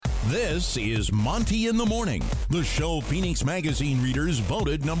This is Monty in the Morning, the show Phoenix Magazine readers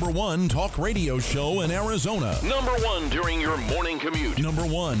voted #1 talk radio show in Arizona. #1 during your morning commute.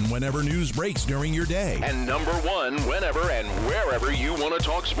 #1 whenever news breaks during your day. And #1 whenever and wherever you want to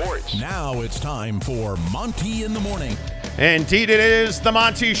talk sports. Now it's time for Monty in the Morning. Indeed, it is the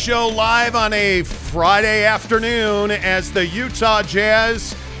Monty Show live on a Friday afternoon as the Utah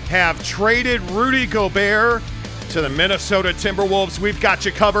Jazz have traded Rudy Gobert to the Minnesota Timberwolves. We've got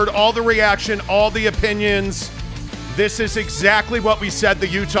you covered. All the reaction, all the opinions. This is exactly what we said the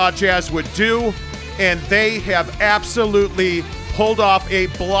Utah Jazz would do, and they have absolutely pulled off a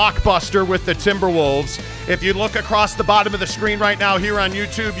blockbuster with the Timberwolves. If you look across the bottom of the screen right now here on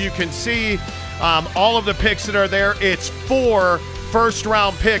YouTube, you can see all of the picks that are there. It's 4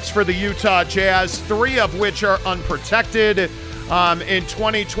 first-round picks for the Utah Jazz, 3 of which are unprotected. In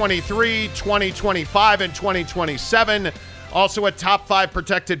 2023, 2025, and 2027. Also a top 5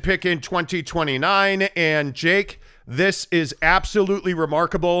 protected pick in 2029. And Jake, this is absolutely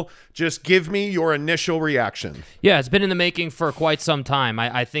remarkable. Just give me your initial reaction. Yeah, it's been in the making for quite some time.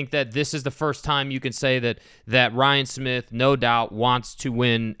 I think that this is the first time you can say that Ryan Smith, no doubt, wants to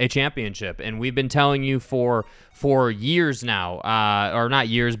win a championship. And we've been telling you for years now, or not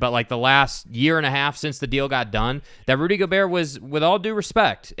years, but like the last year and a half since the deal got done, that Rudy Gobert was, with all due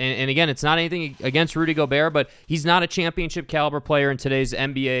respect, and again, it's not anything against Rudy Gobert, but he's not a championship caliber player in today's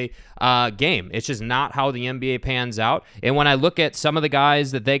NBA game. It's just not how the NBA pans out. And when I look at some of the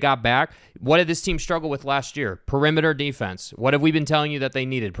guys that they got back, what did this team struggle with last year? Perimeter defense. What have we been telling you that they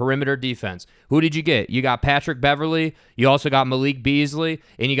needed? Perimeter defense. Who did you get? You got Patrick Beverley, you also got Malik Beasley,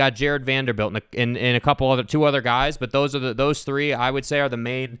 and you got Jared Vanderbilt and a couple two other guys, but those 3 I would say are the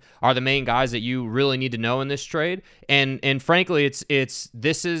main guys that you really need to know in this trade. And frankly,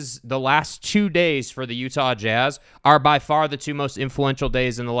 this is the last 2 days for the Utah Jazz are by far the 2 most influential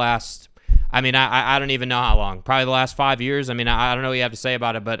days in the last, I don't even know how long. Probably the last 5 years. I don't know what you have to say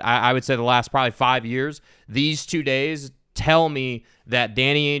about it, but I would say the last probably 5 years. These 2 days tell me that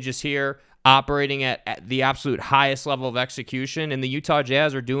Danny Ainge is here, operating at the absolute highest level of execution, and the Utah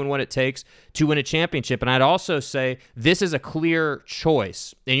Jazz are doing what it takes to win a championship. And I'd also say this is a clear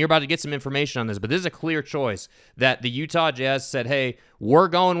choice, and you're about to get some information on this, but this is a clear choice that the Utah Jazz said, hey, we're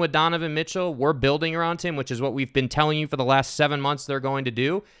going with Donovan Mitchell. We're building around him, which is what we've been telling you for the last 7 months they're going to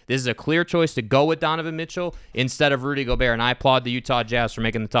do. This is a clear choice to go with Donovan Mitchell instead of Rudy Gobert, and I applaud the Utah Jazz for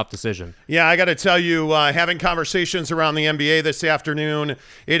making the tough decision. Yeah, I got to tell you, having conversations around the NBA this afternoon,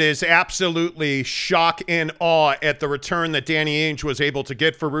 it is absolutely shock and awe at the return that Danny Ainge was able to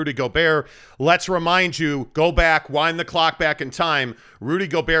get for Rudy Gobert. Let's remind you, go back, wind the clock back in time. Rudy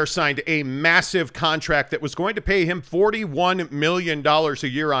Gobert signed a massive contract that was going to pay him $41 million a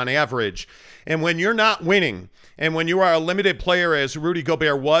year on average. And when you're not winning, and when you are a limited player as Rudy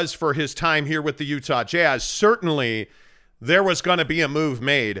Gobert was for his time here with the Utah Jazz, certainly there was going to be a move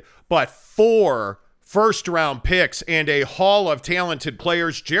made. But 4 first-round picks and a haul of talented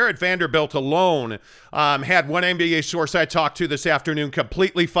players. Jared Vanderbilt alone had one NBA source I talked to this afternoon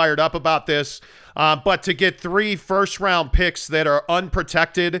completely fired up about this. But to get 3 first-round picks that are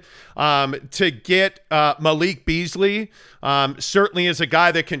unprotected, to get Malik Beasley, certainly is a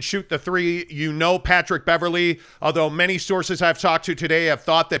guy that can shoot the 3. You know Patrick Beverley, although many sources I've talked to today have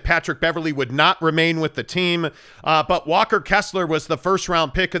thought that Patrick Beverley would not remain with the team. But Walker Kessler was the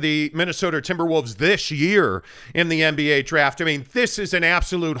first-round pick of the Minnesota Timberwolves this year in the NBA draft. This is an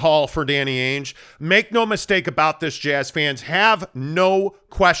absolute haul for Danny Ainge. Make no mistake about this, Jazz fans. Have no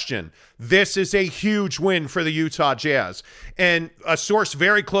question. This is a huge win for the Utah Jazz. And a source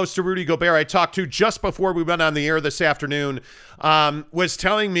very close to Rudy Gobert I talked to just before we went on the air this afternoon was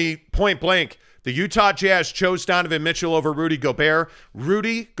telling me point blank, the Utah Jazz chose Donovan Mitchell over Rudy Gobert.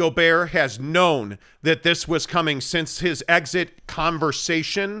 Rudy Gobert has known that this was coming since his exit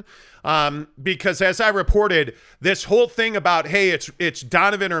conversation. Because as I reported, this whole thing about, hey, it's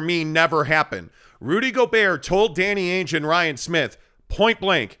Donovan or me never happened. Rudy Gobert told Danny Ainge and Ryan Smith point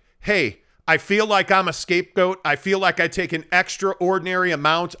blank, hey, I feel like I'm a scapegoat. I feel like I take an extraordinary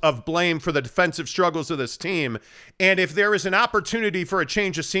amount of blame for the defensive struggles of this team. And if there is an opportunity for a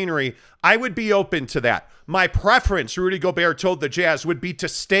change of scenery, I would be open to that. My preference, Rudy Gobert told the Jazz, would be to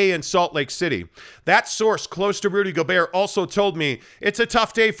stay in Salt Lake City. That source close to Rudy Gobert also told me it's a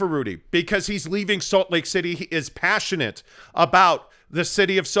tough day for Rudy because he's leaving Salt Lake City. He is passionate about the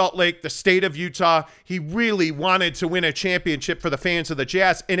city of Salt Lake, the state of Utah. He really wanted to win a championship for the fans of the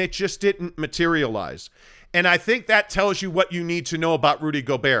Jazz, and it just didn't materialize. And I think that tells you what you need to know about Rudy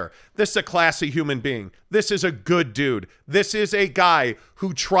Gobert. This is a classy human being. This is a good dude. This is a guy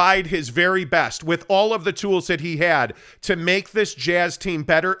who tried his very best with all of the tools that he had to make this Jazz team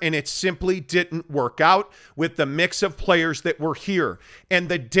better, and it simply didn't work out with the mix of players that were here. And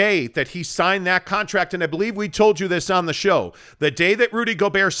the day that he signed that contract, and I believe we told you this on the show, the day that Rudy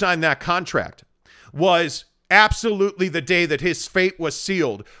Gobert signed that contract was absolutely the day that his fate was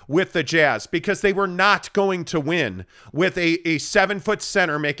sealed with the Jazz, because they were not going to win with a 7-foot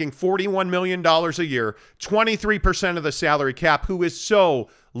center making $41 million a year, 23% of the salary cap, who is so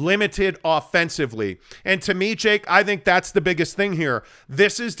limited offensively. And to me, Jake, I think that's the biggest thing here.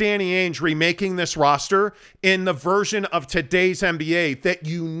 This is Danny Ainge remaking this roster in the version of today's NBA that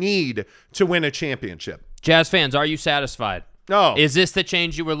you need to win a championship. Jazz fans, are you satisfied? No. Is this the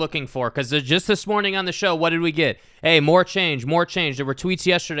change you were looking for? Because just this morning on the show, what did we get? Hey, more change, more change. There were tweets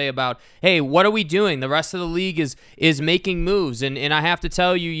yesterday about, hey, what are we doing? The rest of the league is making moves. And I have to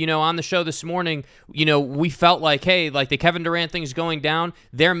tell you, on the show this morning, we felt like, hey, like the Kevin Durant thing's going down.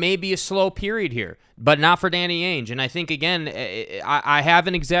 There may be a slow period here, but not for Danny Ainge. And I think, again, I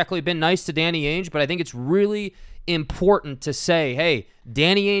haven't exactly been nice to Danny Ainge, but I think it's really important to say, hey,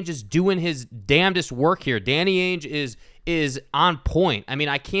 Danny Ainge is doing his damnedest work here. Danny Ainge is on point. I mean,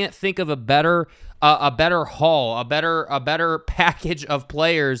 I can't think of a better haul, a better package of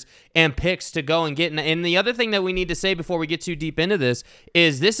players and picks to go and get. And the other thing that we need to say before we get too deep into this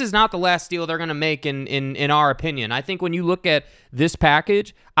is not the last deal they're going to make in our opinion. I think when you look at this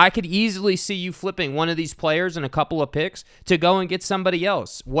package, I could easily see you flipping one of these players and a couple of picks to go and get somebody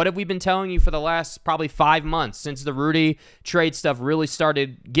else. What have we been telling you for the last probably 5 months since the Rudy trade stuff really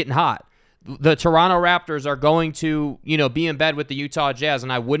started getting hot? The Toronto Raptors are going to, be in bed with the Utah Jazz,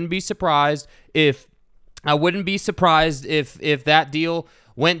 and I wouldn't be surprised if that deal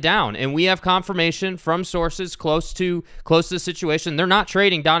went down. And we have confirmation from sources close to the situation. They're not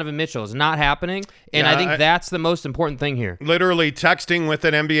trading Donovan Mitchell. It's not happening. And I think that's the most important thing here. Literally texting with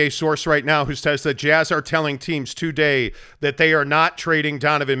an NBA source right now who says the Jazz are telling teams today that they are not trading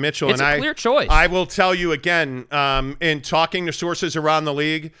Donovan Mitchell. It's a clear choice. I will tell you again, in talking to sources around the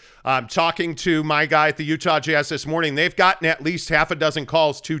league, talking to my guy at the Utah Jazz this morning, they've gotten at least half a dozen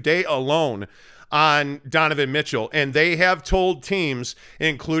calls today alone on Donovan Mitchell, and they have told teams,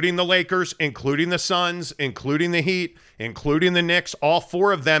 including the Lakers, including the Suns, including the Heat, including the Knicks, all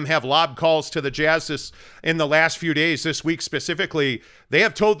 4 of them have lobbed calls to the Jazz in the last few days, this week specifically. They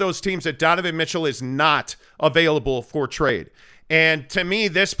have told those teams that Donovan Mitchell is not available for trade. And to me,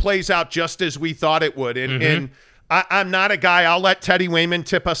 this plays out just as we thought it would. And I'm not a guy, I'll let Teddy Wayman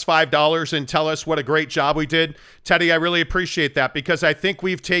tip us $5 and tell us what a great job we did. Teddy, I really appreciate that, because I think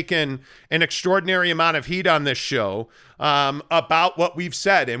we've taken an extraordinary amount of heat on this show about what we've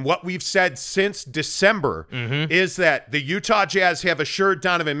said. And what we've said since December is that the Utah Jazz have assured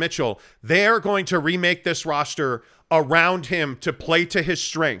Donovan Mitchell they are going to remake this roster around him to play to his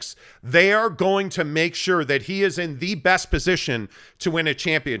strengths. They are going to make sure that he is in the best position to win a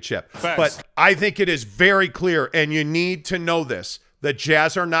championship. Facts. But I think it is very clear, and you need to know this, the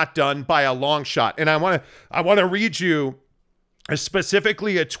Jazz are not done by a long shot. And I want to read you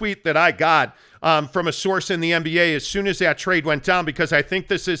specifically a tweet that I got from a source in the NBA as soon as that trade went down, because I think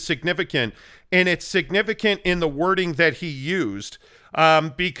this is significant. And it's significant in the wording that he used,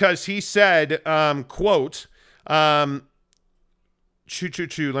 because he said, quote, let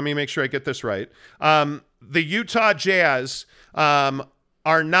me make sure I get this right. The Utah Jazz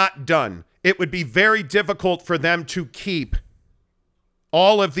are not done. It would be very difficult for them to keep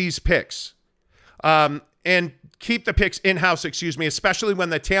all of these picks and keep the picks in-house, especially when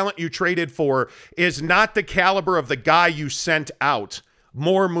the talent you traded for is not the caliber of the guy you sent out.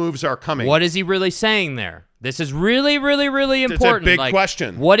 More moves are coming. What is he really saying there? This is really, really, really important. It's a big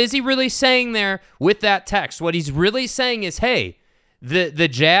question. What is he really saying there with that text? What he's really saying is, hey, the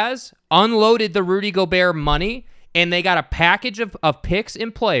Jazz unloaded the Rudy Gobert money, and they got a package of picks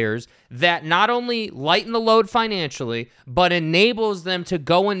and players that not only lighten the load financially, but enables them to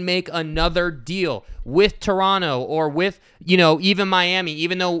go and make another deal with Toronto or with, even Miami,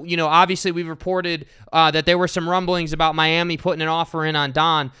 even though, obviously we've reported that there were some rumblings about Miami putting an offer in on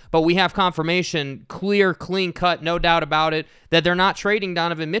Don, but we have confirmation, clear, clean cut, no doubt about it, that they're not trading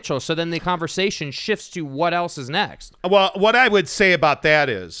Donovan Mitchell. So then the conversation shifts to what else is next. Well, what I would say about that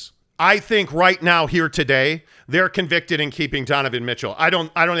is, I think right now, here today, they're convicted in keeping Donovan Mitchell. I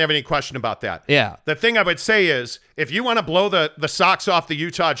don't have any question about that. Yeah. The thing I would say is, if you want to blow the socks off the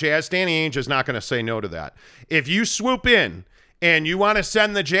Utah Jazz, Danny Ainge is not going to say no to that. If you swoop in and you want to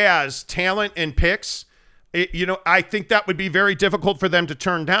send the Jazz talent and picks, I think that would be very difficult for them to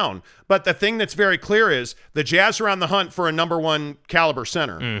turn down. But the thing that's very clear is the Jazz are on the hunt for a number one caliber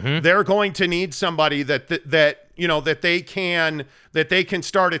center. Mm-hmm. They're going to need somebody that they can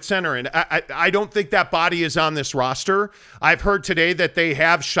start at center. And I don't think that body is on this roster. I've heard today that they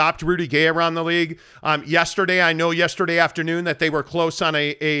have shopped Rudy Gay around the league. Yesterday afternoon that they were close on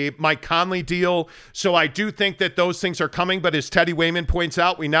a Mike Conley deal. So I do think that those things are coming. But as Teddy Wayman points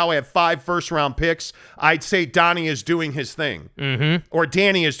out, we now have 5 first-round picks. I'd say Donnie is doing his thing. Mm-hmm. Or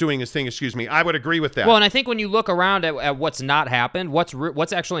Danny is doing his thing, excuse me. I would agree with that. Well, and I think when you look around at what's not happened,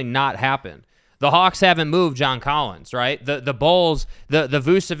 what's actually not happened. The Hawks haven't moved John Collins, right? The Bulls, the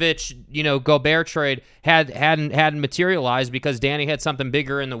Vucevic, Gobert trade hadn't materialized because Danny had something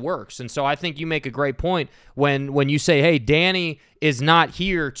bigger in the works. And so I think you make a great point when you say, hey, Danny is not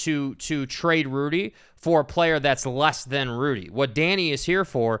here to trade Rudy for a player that's less than Rudy. What Danny is here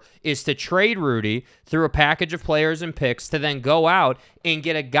for is to trade Rudy through a package of players and picks to then go out and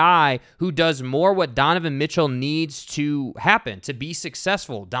get a guy who does more what Donovan Mitchell needs to happen, to be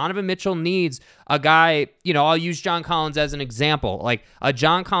successful. Donovan Mitchell needs a guy, I'll use John Collins as an example, like a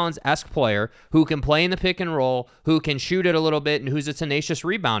John Collins-esque player who can play in the pick and roll, who can shoot it a little bit, and who's a tenacious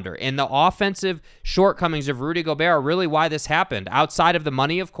rebounder. And the offensive shortcomings of Rudy Gobert are really why this happened. Outside of the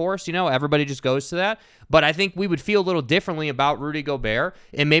money, of course, everybody just goes to that. But I think we would feel a little differently about Rudy Gobert,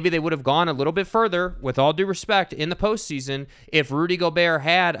 and maybe they would have gone a little bit further, with all due respect, in the postseason if Rudy Gobert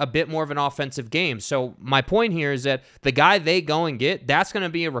had a bit more of an offensive game. So my point here is that the guy they go and get, that's going to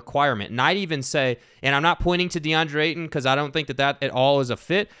be a requirement. And I'd even say, and I'm not pointing to DeAndre Ayton because I don't think that at all is a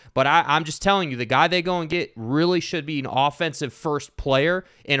fit, but I'm just telling you, the guy they go and get really should be an offensive first player,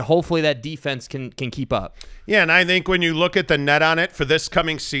 and hopefully that defense can keep up. Yeah, and I think when you look at the net on it for this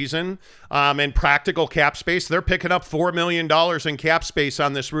coming season and practical cap space, they're picking up $4 million in cap space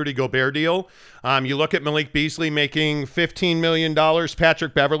on this Rudy Gobert deal. You look at Malik Beasley making $15 million.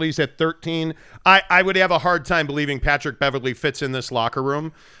 Patrick Beverley's at $13. I would have a hard time believing Patrick Beverley fits in this locker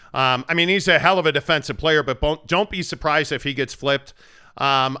room. He's a hell of a defensive player, but don't be surprised if he gets flipped.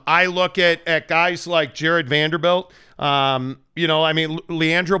 I look at guys like Jared Vanderbilt.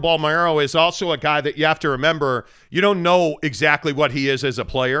 Leandro Balmero is also a guy that you have to remember. You don't know exactly what he is as a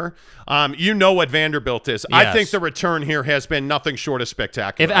player. You know what Vanderbilt is. Yes. I think the return here has been nothing short of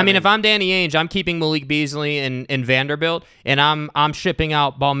spectacular. If I'm Danny Ainge, I'm keeping Malik Beasley and Vanderbilt, and I'm shipping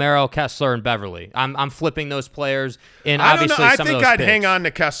out Balmero, Kessler, and Beverly. I'm flipping those players. And obviously, I think I'd hang on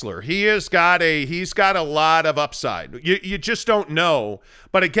to Kessler. He's got a lot of upside. You just don't know.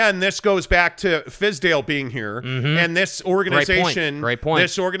 But again, this goes back to Fizdale being here, and this organization, Great point.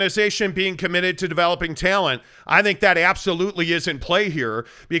 This organization being committed to developing talent. I think that absolutely is in play here,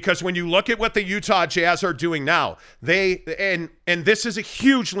 because when you look at what the Utah Jazz are doing now, and this is a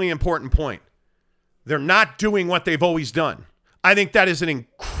hugely important point, they're not doing what they've always done. I think that is an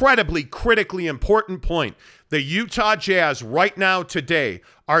incredibly critically important point. The Utah Jazz right now today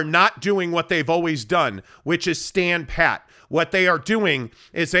are not doing what they've always done, which is stand pat. What they are doing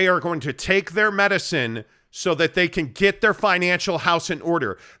is they are going to take their medicine so that they can get their financial house in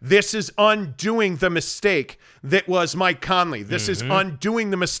order. This is undoing the mistake that was Mike Conley. This is undoing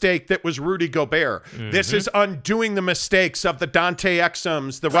the mistake that was Rudy Gobert. This is undoing the mistakes of the Dante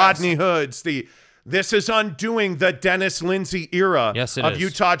Exums, the Rodney Hoods, This is undoing the Dennis Lindsey era of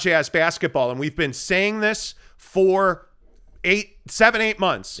Utah Jazz basketball. And we've been saying this for 7-8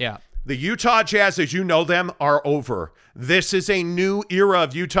 months. Yeah. The Utah Jazz, as you know them, are over. This is a new era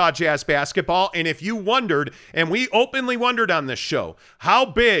of Utah Jazz basketball. And if you wondered, and we openly wondered on this show, how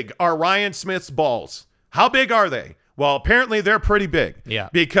big are Ryan Smith's balls? How big are they? Well, apparently they're pretty big. Yeah.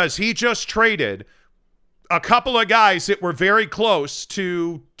 Because he just traded a couple of guys that were very close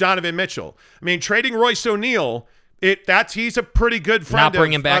to Donovan Mitchell. Trading Royce O'Neal, he's a pretty good friend of Donovan. Not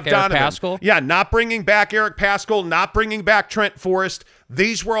bringing back Eric Paschall? Yeah, not bringing back Eric Paschall, not bringing back Trent Forrest.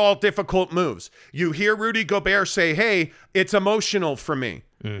 These were all difficult moves. You hear Rudy Gobert say, hey, it's emotional for me.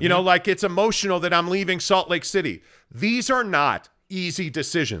 It's emotional that I'm leaving Salt Lake City. These are not easy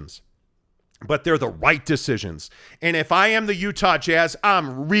decisions, but they're the right decisions. And if I am the Utah Jazz,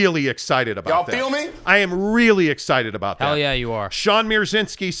 I'm really excited about that. Y'all feel me? I am really excited about that. Hell yeah, you are. Sean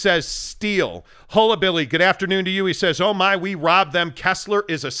Mirzinski says, steal. Hullabilly, good afternoon to you. He says, oh my, we robbed them. Kessler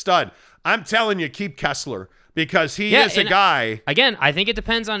is a stud. I'm telling you, keep Kessler, because he is a guy. Again, I think it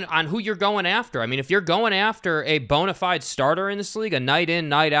depends on who you're going after. If you're going after a bona fide starter in this league, a night in,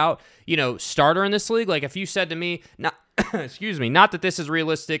 night out, starter in this league, like if you said to me, excuse me, not that this is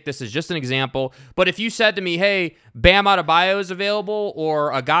realistic, this is just an example, but if you said to me, hey, Bam Adebayo is available,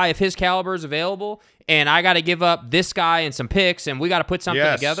 or a guy of his caliber is available, and I got to give up this guy and some picks, and we got to put something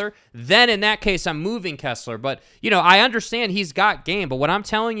together, then in that case, I'm moving Kessler. But, I understand he's got game, but what I'm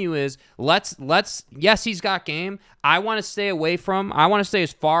telling you is yes, he's got game. I want to stay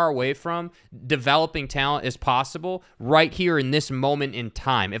as far away from developing talent as possible right here in this moment in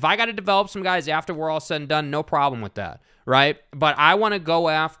time. If I got to develop some guys after we're all said and done, no problem with that, right? But I want to go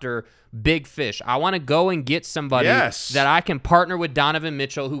after big fish. I want to go and get somebody that I can partner with Donovan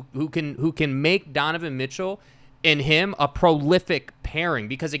Mitchell who can make Donovan Mitchell and him a prolific pairing.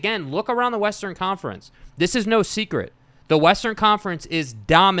 Because, again, look around the Western Conference. This is no secret. The Western Conference is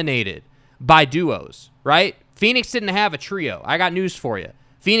dominated by duos, right? Phoenix didn't have a trio. I got news for you.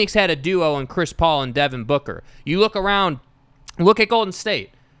 Phoenix had a duo in Chris Paul and Devin Booker. You look around, look at Golden State,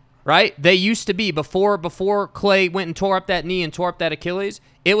 right? They used to be, before Clay went and tore up that knee and tore up that Achilles,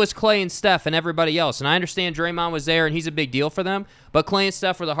 it was Clay and Steph and everybody else. And I understand Draymond was there and he's a big deal for them, but Clay and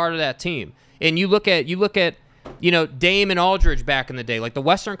Steph were the heart of that team. And you look at Dame and Aldridge back in the day. Like, the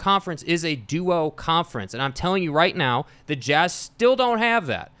Western Conference is a duo conference. And I'm telling you right now, the Jazz still don't have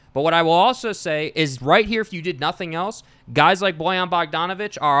that. But what I will also say is, right here, if you did nothing else, guys like Bojan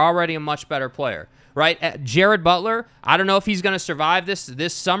Bogdanovic are already a much better player, right? Jared Butler, I don't know if he's going to survive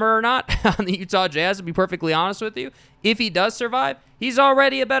this summer or not on the Utah Jazz, to be perfectly honest with you. If he does survive, he's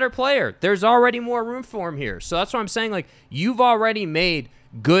already a better player. There's already more room for him here. So that's what I'm saying. Like, you've already made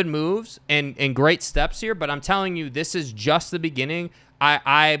good moves and great steps here, but I'm telling you, this is just the beginning.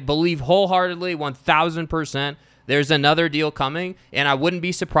 I believe wholeheartedly, 1,000%, there's another deal coming, and I wouldn't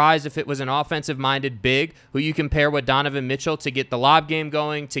be surprised if it was an offensive-minded big who you can pair with Donovan Mitchell to get the lob game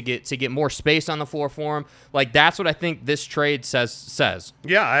going, to get more space on the floor for him. Like, that's what I think this trade says.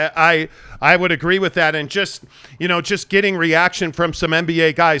 Yeah, I would agree with that. And just getting reaction from some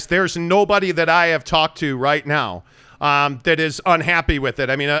NBA guys, there's nobody that I have talked to right now that is unhappy with it.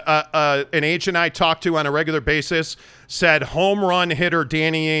 I mean, an agent I talk to on a regular basis said home run hitter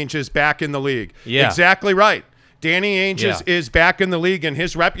Danny Ainge is back in the league. Yeah. Exactly right. Danny Ainge is back in the league, and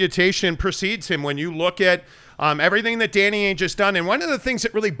his reputation precedes him when you look at everything that Danny Ainge has done. And one of the things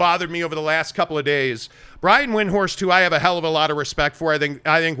that really bothered me over the last couple of days, Brian Windhorst, who I have a hell of a lot of respect for, I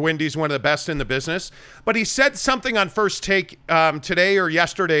think Windy's one of the best in the business, but he said something on First Take today or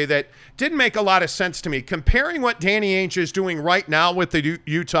yesterday that didn't make a lot of sense to me. Comparing what Danny Ainge is doing right now with the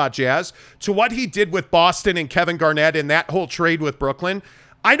Utah Jazz to what he did with Boston and Kevin Garnett in that whole trade with Brooklyn,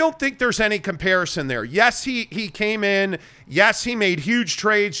 I don't think there's any comparison there. Yes, he came in. Yes, he made huge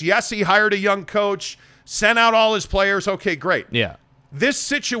trades. Yes, he hired a young coach, sent out all his players. Okay, great. Yeah. This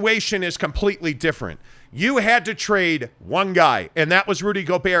situation is completely different. You had to trade one guy, and that was Rudy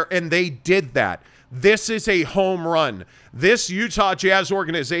Gobert, and they did that. This is a home run. This Utah Jazz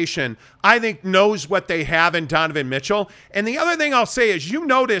organization, I think, knows what they have in Donovan Mitchell. And the other thing I'll say is, you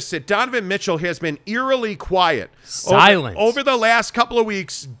notice that Donovan Mitchell has been eerily quiet. Silence. Over the last couple of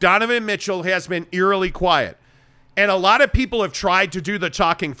weeks, Donovan Mitchell has been eerily quiet. And a lot of people have tried to do the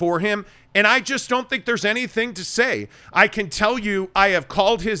talking for him, and I just don't think there's anything to say. I can tell you I have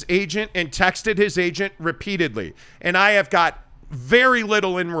called his agent and texted his agent repeatedly, and I have got very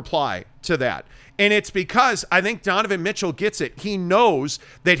little in reply to that. And it's because I think Donovan Mitchell gets it. He knows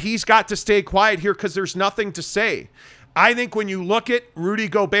that he's got to stay quiet here because there's nothing to say. I think when you look at Rudy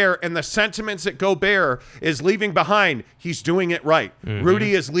Gobert and the sentiments that Gobert is leaving behind, he's doing it right. Mm-hmm.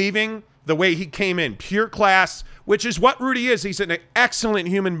 Rudy is leaving the way he came in, pure class, which is what Rudy is. He's an excellent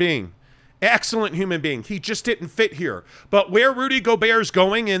human being. Excellent human being. He just didn't fit here. But where Rudy Gobert's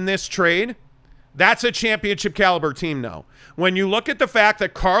going in this trade, that's a championship caliber team now. When you look at the fact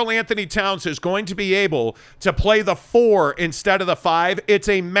that Karl Anthony Towns is going to be able to play the 4 instead of the 5, it's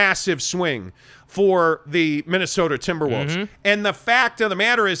a massive swing for the Minnesota Timberwolves. Mm-hmm. And the fact of the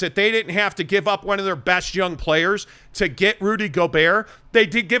matter is that they didn't have to give up one of their best young players to get Rudy Gobert. They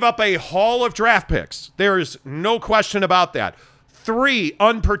did give up a haul of draft picks. There is no question about that. 3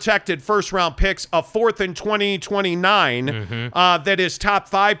 unprotected first-round picks, a 4th in 2029 that is top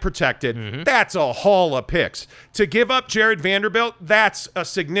 5 protected. Mm-hmm. That's a haul of picks. To give up Jared Vanderbilt, that's a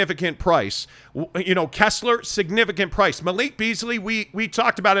significant price. Kessler, significant price. Malik Beasley, we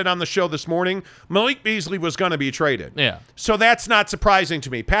talked about it on the show this morning. Malik Beasley was going to be traded. Yeah. So that's not surprising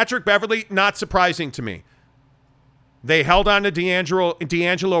to me. Patrick Beverley, not surprising to me. They held on to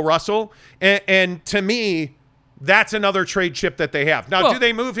D'Angelo Russell, and to me, that's another trade chip that they have. Now, do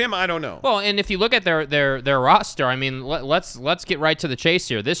they move him? I don't know. Well, and if you look at their roster, I mean, let's get right to the chase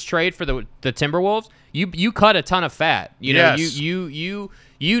here. This trade for the Timberwolves, you cut a ton of fat. Yes. You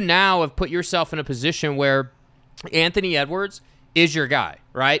now have put yourself in a position where Anthony Edwards is your guy,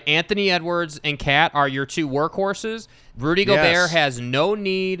 right? Anthony Edwards and Cat are your 2 workhorses. Rudy Gobert has no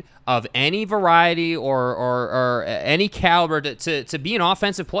need of any variety or any caliber to be an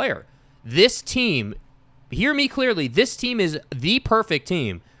offensive player. This team, hear me clearly, this team is the perfect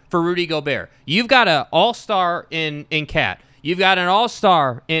team for Rudy Gobert. You've got an all-star in Cat. You've got an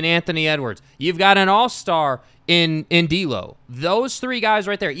all-star in Anthony Edwards. You've got an all-star in D'Lo. Those three guys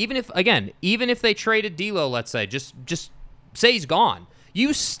right there, even if they traded D'Lo, let's say, just say he's gone,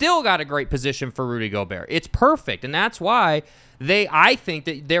 you still got a great position for Rudy Gobert. It's perfect, and that's why I think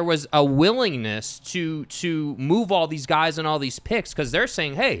that there was a willingness to move all these guys and all these picks, because they're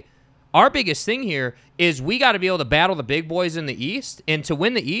saying, hey, our biggest thing here is we got to be able to battle the big boys in the East, and to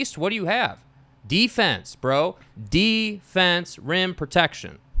win the East, what do you have? Defense, bro. Defense, rim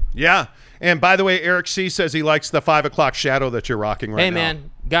protection. Yeah. And by the way, Eric C. says he likes the 5 o'clock shadow that you're rocking right now.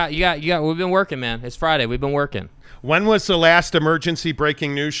 Hey, man, we've been working, man. It's Friday. We've been working. When was the last emergency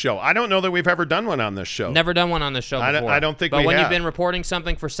breaking news show? I don't know that we've ever done one on this show. Never done one on this show before. I don't think we have. But when you've been reporting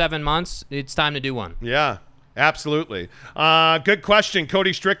something for 7 months, it's time to do one. Yeah, absolutely. Good question.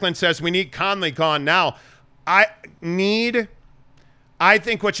 Cody Strickland says we need Conley gone now. I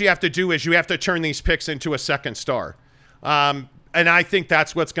think what you have to do is you have to turn these picks into a second star. And I think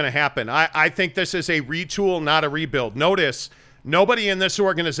that's what's going to happen. I think this is a retool, not a rebuild. Notice, nobody in this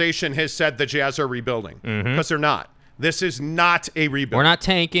organization has said the Jazz are rebuilding, because they're not. This is not a rebuild. We're not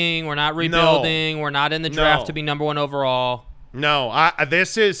tanking. We're not rebuilding. No. We're not in the draft to be number one overall. No,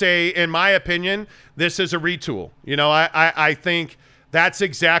 this is in my opinion, this is a retool. I think that's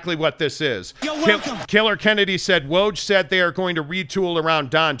exactly what this is. Killer Kennedy said, Woj said they are going to retool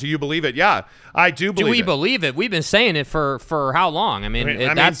around Don. Do you believe it? Yeah, I do believe it. Do we believe it? We've been saying it for how long? I mean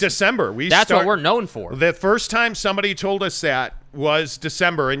December. That's what we're known for. The first time somebody told us that was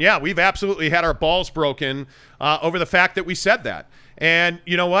December. And yeah, we've absolutely had our balls broken over the fact that we said that. And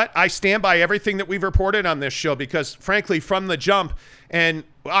you know what? I stand by everything that we've reported on this show because, frankly, from the jump, and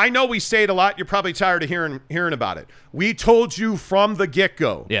I know we say it a lot. You're probably tired of hearing about it. We told you from the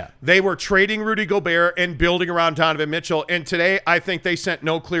get-go. Yeah. They were trading Rudy Gobert and building around Donovan Mitchell. And today, I think they sent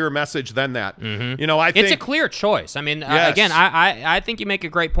no clearer message than that. Mm-hmm. I think it's a clear choice. I mean, yes. Again, I think you make a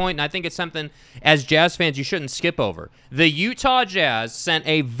great point, and I think it's something as Jazz fans you shouldn't skip over. The Utah Jazz sent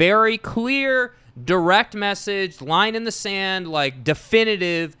a very clear, direct message, line in the sand, like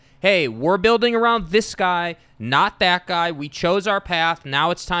definitive. Hey, we're building around this guy, not that guy. We chose our path. Now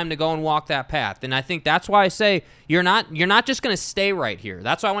it's time to go and walk that path. And I think that's why I say you're not just going to stay right here.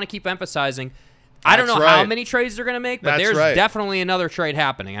 That's why I want to keep emphasizing. I don't know how many trades they're going to make, but there's definitely another trade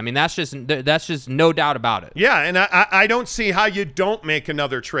happening. I mean, that's just no doubt about it. Yeah, and I don't see how you don't make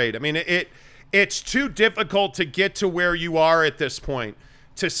another trade. I mean, it's too difficult to get to where you are at this point.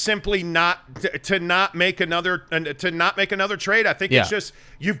 To simply not make another trade. I think it's just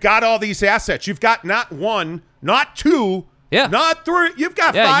you've got all these assets. You've got not one, not two, not three. You've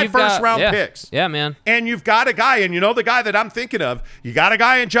got 5 first-round picks. Yeah, man. And you've got a guy, and you know the guy that I'm thinking of. You got a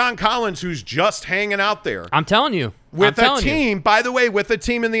guy in John Collins who's just hanging out there. I'm telling you. With a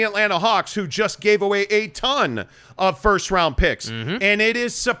team in the Atlanta Hawks who just gave away a ton of first-round picks. Mm-hmm. And it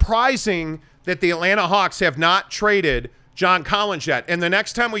is surprising that the Atlanta Hawks have not traded John Collins yet. And the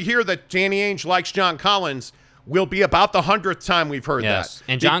next time we hear that Danny Ainge likes John Collins will be about the 100th time we've heard that.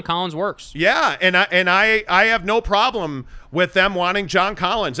 And John Collins works. Yeah, and I have no problem with them wanting John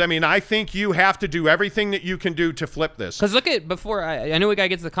Collins. I mean, I think you have to do everything that you can do to flip this. Because look at, I know we got to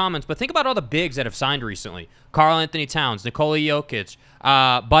get to the comments, but think about all the bigs that have signed recently. Karl Anthony Towns, Nikola Jokic,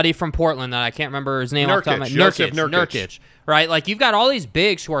 buddy from Portland that I can't remember his name. Nurkic. Right? Like, you've got all these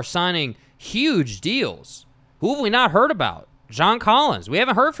bigs who are signing huge deals. Who have we not heard about? John Collins. We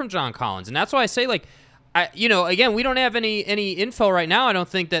haven't heard from John Collins. And that's why I say, like, again, we don't have any info right now, I don't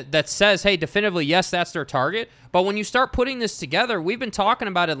think, that says, hey, definitively, yes, that's their target. But when you start putting this together, we've been talking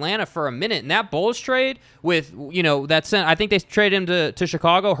about Atlanta for a minute. And that Bulls trade with, I think they traded him to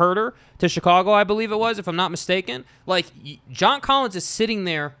Chicago, Herter, to Chicago, I believe it was, if I'm not mistaken. Like, John Collins is sitting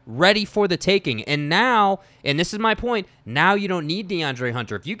there ready for the taking. And now, and this is my point, now you don't need DeAndre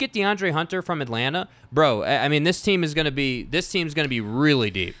Hunter. If you get DeAndre Hunter from Atlanta, bro, I mean, this team's going to be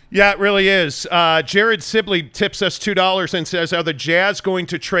really deep. Yeah, it really is. Jared Sibley tips us $2 and says, are the Jazz going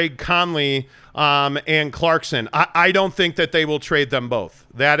to trade Conley and Clarkson? I don't think that they will trade them both.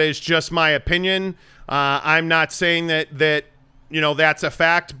 That is just my opinion. I'm not saying that that's a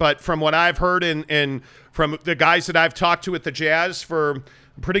fact, but from what I've heard and from the guys that I've talked to at the Jazz for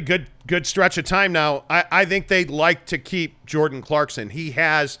a pretty good stretch of time now, I think they'd like to keep Jordan Clarkson. He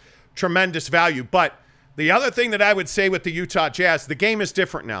has tremendous value. But the other thing that I would say with the Utah Jazz, the game is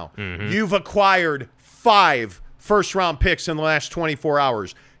different now. Mm-hmm. You've acquired 5 first-round picks in the last 24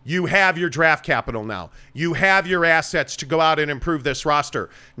 hours. You have your draft capital now. You have your assets to go out and improve this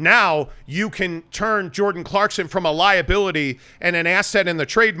roster. Now you can turn Jordan Clarkson from a liability and an asset in the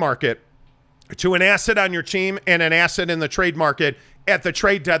trade market to an asset on your team and an asset in the trade market at the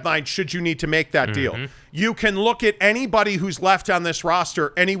trade deadline should you need to make that deal. You can look at anybody who's left on this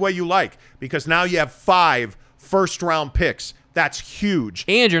roster any way you like because now you have 5 first-round picks. That's huge.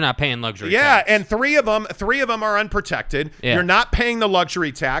 And you're not paying luxury tax. And three of them are unprotected. Yeah. You're not paying the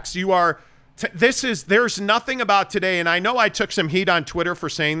luxury tax. You are there's nothing about today, and I know I took some heat on Twitter for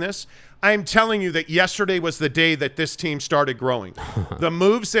saying this. I'm telling you that yesterday was the day that this team started growing. The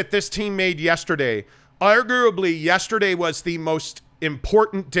moves that this team made yesterday, arguably yesterday was the most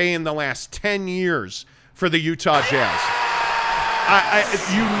important day in the last 10 years for the Utah Jazz.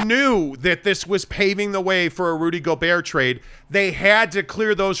 You knew that this was paving the way for a Rudy Gobert trade. They had to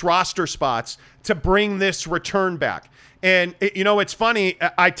clear those roster spots to bring this return back. And, it's funny.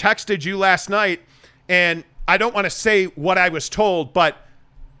 I texted you last night, and I don't want to say what I was told, but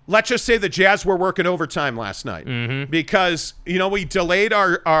let's just say the Jazz were working overtime last night because, we delayed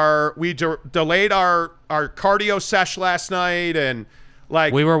our cardio sesh last night and –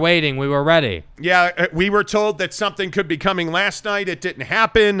 we were waiting. We were ready. Yeah, we were told that something could be coming last night. It didn't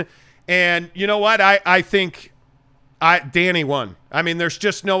happen. And you know what? I think Danny won. I mean, there's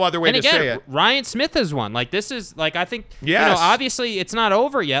just no other way to say it. Ryan Smith has won. This is, I think, yes. Obviously it's not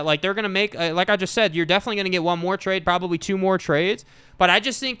over yet. They're going to make, like I just said, you're definitely going to get one more trade, probably 2 more trades. But I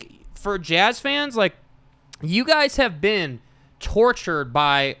just think for Jazz fans, you guys have been tortured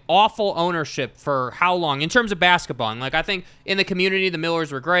by awful ownership for how long in terms of basketball? And I think in the community, the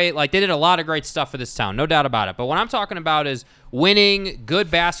Millers were great. They did a lot of great stuff for this town, no doubt about it. But what I'm talking about is winning, good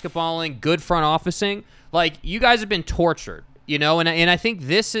basketballing, good front officing. You guys have been tortured, and I think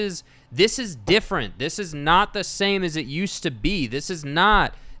this is different. This is not the same as it used to be. This is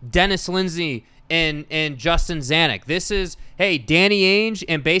not Dennis Lindsey and Justin Zanuck. This is, hey, Danny Ainge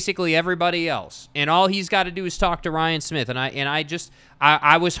and basically everybody else. And all he's got to do is talk to Ryan Smith. And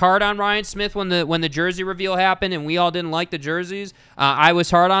I was hard on Ryan Smith when the jersey reveal happened and we all didn't like the jerseys. I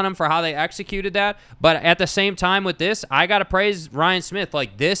was hard on him for how they executed that. But at the same time with this, I got to praise Ryan Smith.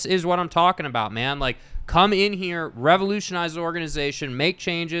 This is what I'm talking about, man. Come in here, revolutionize the organization, make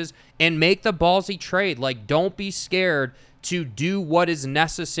changes, and make the ballsy trade. Don't be scared to do what is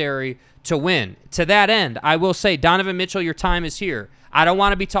necessary to win. To that end, I will say, Donovan Mitchell, your time is here. I don't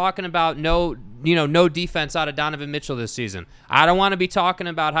want to be talking about no defense out of Donovan Mitchell this season. I don't want to be talking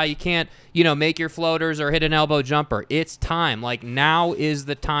about how you can't, make your floaters or hit an elbow jumper. It's time. Now is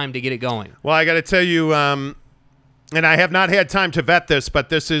the time to get it going. Well, I got to tell you, and I have not had time to vet this, but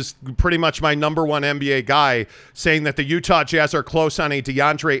this is pretty much my number one NBA guy saying that the Utah Jazz are close on a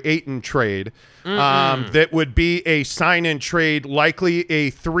DeAndre Ayton trade. That would be a sign-in trade, likely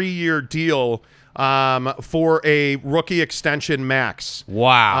a 3-year deal for a rookie extension max.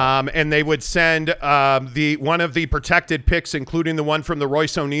 Wow. And they would send one of the protected picks, including the one from the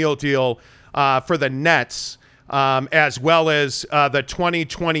Royce O'Neal deal for the Nets, as well as the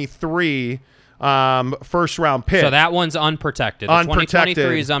 2023 first round pick. So that one's unprotected. The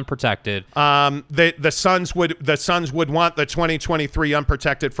 2023 is unprotected. The Suns would want the 2023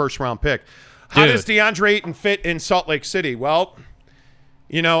 unprotected first round pick. How does DeAndre Ayton fit in Salt Lake City? Well,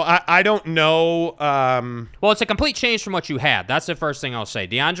 I don't know. Well, it's a complete change from what you had. That's the first thing I'll say.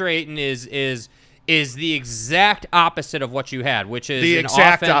 DeAndre Ayton is the exact opposite of what you had, which is the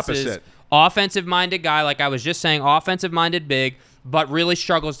exact opposite. Offensive-minded guy, like I was just saying, offensive-minded big, but really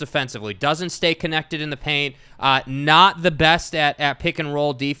struggles defensively. Doesn't stay connected in the paint. Not the best at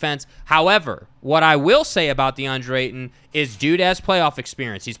pick-and-roll defense. However, what I will say about DeAndre Ayton is dude has playoff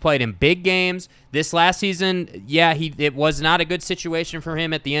experience. He's played in big games. This last season, it was not a good situation for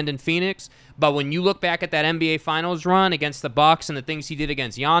him at the end in Phoenix. But when you look back at that NBA Finals run against the Bucks and the things he did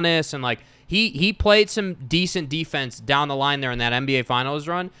against Giannis, and he played some decent defense down the line there in that NBA Finals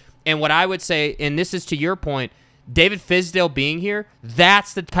run. And what I would say, and this is to your point, David Fizdale being here,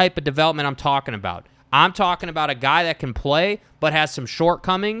 that's the type of development I'm talking about. I'm talking about a guy that can play but has some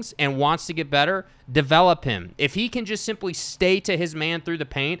shortcomings and wants to get better. Develop him. If he can just simply stay to his man through the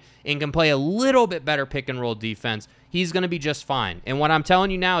paint and can play a little bit better pick-and-roll defense, he's going to be just fine. And what I'm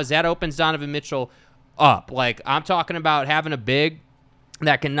telling you now is that opens Donovan Mitchell up. I'm talking about having a big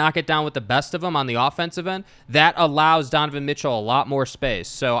that can knock it down with the best of them on the offensive end. That allows Donovan Mitchell a lot more space.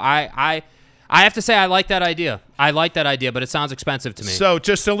 So I have to say I like that idea. But it sounds expensive to me. So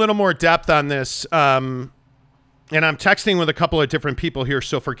just a little more depth on this. And I'm texting with a couple of different people here,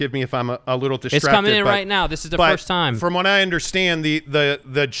 so forgive me if I'm a little distracted. It's coming in right now. This is the first time. From what I understand,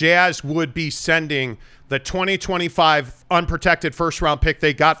 the Jazz would be sending the 2025 unprotected first-round pick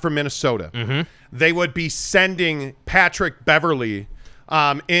they got from Minnesota. They would be sending Patrick Beverley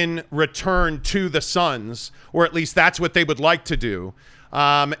in return to the Suns, or at least that's what they would like to do.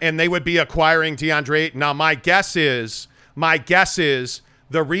 And they would be acquiring DeAndre Ayton. Now, my guess is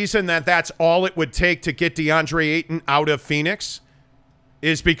the reason that that's all it would take to get DeAndre Ayton out of Phoenix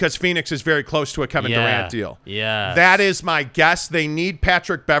is because Phoenix is very close to a Kevin Durant deal. Yeah. That is my guess. They need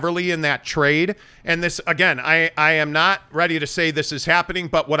Patrick Beverley in that trade. And this, again, I am not ready to say this is happening,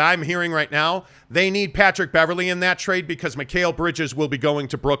 but what I'm hearing right now, they need Patrick Beverley in that trade because Mikal Bridges will be going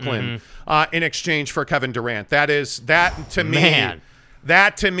to Brooklyn in exchange for Kevin Durant. That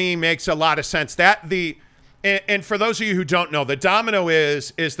to me makes a lot of sense. And for those of you who don't know, the domino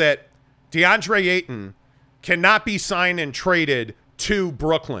is that DeAndre Ayton cannot be signed and traded to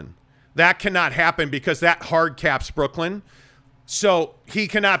Brooklyn. That cannot happen because that hard caps Brooklyn. So he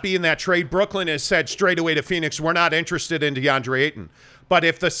cannot be in that trade. Brooklyn has said straight away to Phoenix, we're not interested in DeAndre Ayton. But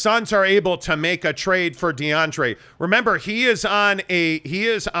if the Suns are able to make a trade for DeAndre, remember he is on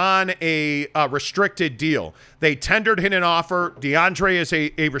a restricted deal. They tendered him an offer. DeAndre is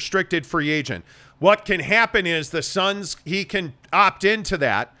a restricted free agent. What can happen is the Suns, he can opt into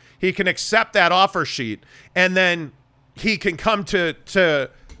that. He can accept that offer sheet, and then he can come to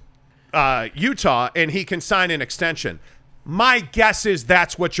Utah and he can sign an extension. My guess is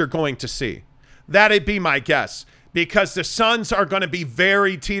that's what you're going to see. That'd be my guess because the Suns are going to be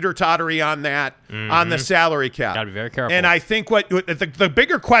very teeter-tottery on that, on the salary cap. Got to be very careful. And I think what the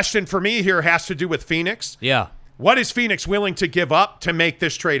bigger question for me here has to do with Phoenix. Yeah. What is Phoenix willing to give up to make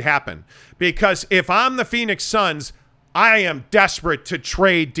this trade happen? Because if I'm the Phoenix Suns, I am desperate to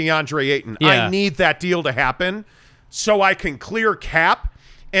trade DeAndre Ayton. Yeah. I need that deal to happen so I can clear cap,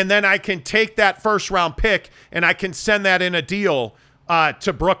 and then I can take that first-round pick and I can send that in a deal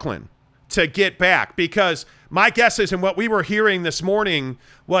to Brooklyn to get back. Because my guess is, and what we were hearing this morning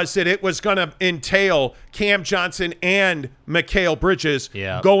was that it was going to entail Cam Johnson and Mikal Bridges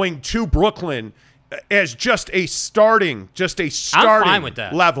going to Brooklyn as just a starting I'm fine with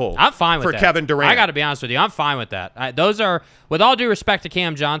that. level. I'm fine with for that. Kevin Durant. I got to be honest with you. I'm fine with that. Those are, with all due respect to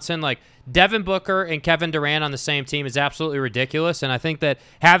Cam Johnson, like Devin Booker and Kevin Durant on the same team is absolutely ridiculous. And I think that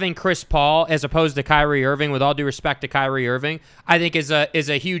having Chris Paul as opposed to Kyrie Irving, with all due respect to Kyrie Irving, I think is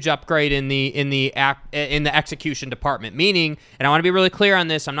a huge upgrade in the execution department. Meaning, and I want to be really clear on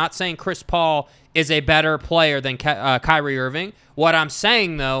this, I'm not saying Chris Paul is a better player than Kyrie Irving. What I'm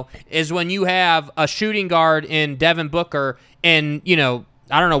saying, though, is when you have a shooting guard in Devin Booker and,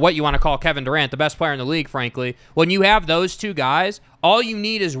 I don't know what you want to call Kevin Durant, the best player in the league, frankly. When you have those two guys, all you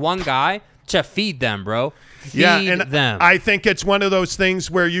need is one guy to feed them, bro. Feed them. I think it's one of those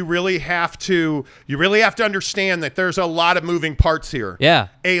things where you really have to understand that there's a lot of moving parts here. Yeah.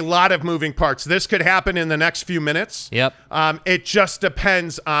 A lot of moving parts. This could happen in the next few minutes. Yep. It just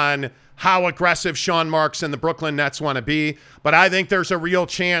depends on how aggressive Sean Marks and the Brooklyn Nets want to be. But I think there's a real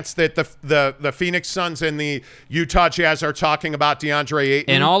chance that the Phoenix Suns and the Utah Jazz are talking about DeAndre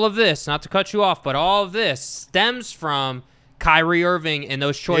Ayton. And all of this, not to cut you off, but all of this stems from Kyrie Irving and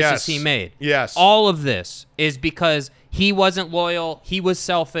those choices he made. Yes. All of this is because he wasn't loyal, he was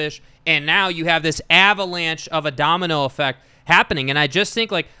selfish, and now you have this avalanche of a domino effect happening. And I just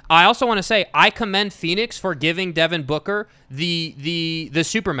think, I also want to say, I commend Phoenix for giving Devin Booker the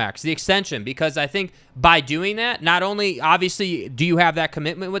Supermax, the extension, because I think by doing that, not only obviously do you have that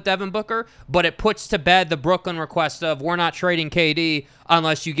commitment with Devin Booker, but it puts to bed the Brooklyn request of we're not trading KD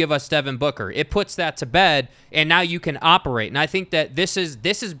unless you give us Devin Booker. It puts that to bed, and now you can operate. And I think that this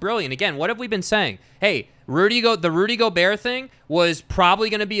is brilliant. Again, what have we been saying? Hey, the Rudy Gobert thing was probably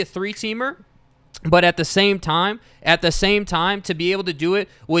going to be a 3-teamer. But at the same time, to be able to do it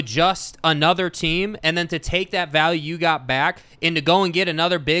with just another team and then to take that value you got back and to go and get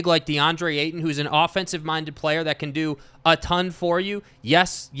another big like DeAndre Ayton, who's an offensive-minded player that can do a ton for you.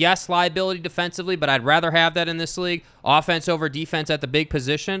 Yes, liability defensively, but I'd rather have that in this league. Offense over defense at the big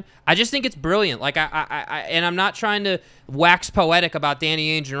position. I just think it's brilliant. And I'm not trying to wax poetic about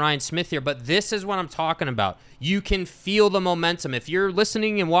Danny Ainge and Ryan Smith here, but this is what I'm talking about. You can feel the momentum. If you're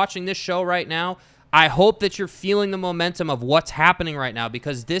listening and watching this show right now, I hope that you're feeling the momentum of what's happening right now,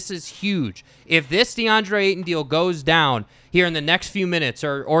 because this is huge. If this DeAndre Ayton deal goes down here in the next few minutes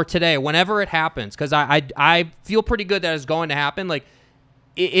or today, whenever it happens, because I feel pretty good that it's going to happen,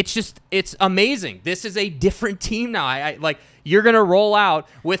 it's amazing. This is a different team now. you're going to roll out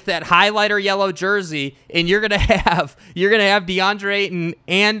with that highlighter yellow jersey, and you're going to have DeAndre Ayton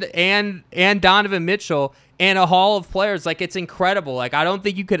and Donovan Mitchell and a haul of players. Like, it's incredible. Like, I don't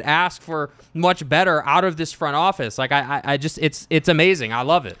think you could ask for much better out of this front office. Like, I just, it's amazing. I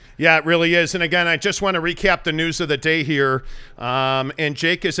love it. Yeah, it really is. And again, I just want to recap the news of the day here. And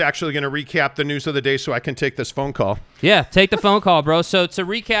Jake is actually going to recap the news of the day so I can take this phone call. Yeah, take the phone call, bro. So to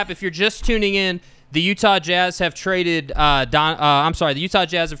recap, if you're just tuning in, the Utah Jazz have traded the Utah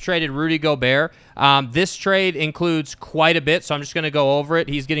Jazz have traded Rudy Gobert. This trade includes quite a bit, so I'm just going to go over it.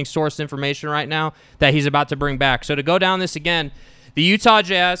 He's getting sourced information right now that he's about to bring back. So to go down this again, the Utah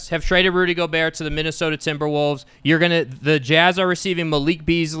Jazz have traded Rudy Gobert to the Minnesota Timberwolves. The Jazz are receiving Malik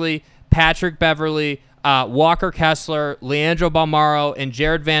Beasley, Patrick Beverley, Walker Kessler, Leandro Balmaro, and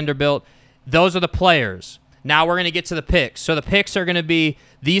Jared Vanderbilt. Those are the players. Now we're going to get to the picks. So the picks are going to be,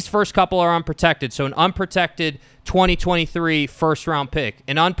 these first couple are unprotected. So an unprotected 2023 first-round pick,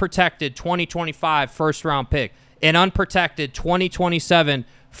 an unprotected 2025 first-round pick, an unprotected 2027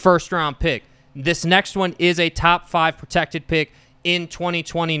 first-round pick. This next one is a top 5 protected pick in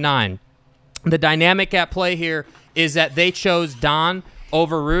 2029. The dynamic at play here is that they chose Don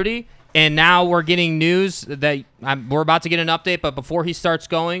over Rudy, and now we're getting news that we're about to get an update, but before he starts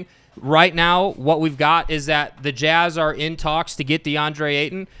going, right now, what we've got is that the Jazz are in talks to get DeAndre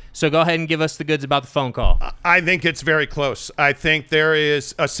Ayton. So go ahead and give us the goods about the phone call. I think it's very close. I think there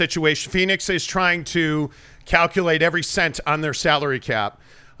is a situation. Phoenix is trying to calculate every cent on their salary cap.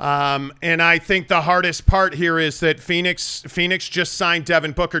 And I think the hardest part here is that Phoenix just signed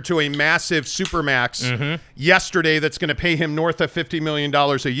Devin Booker to a massive supermax yesterday that's going to pay him north of $50 million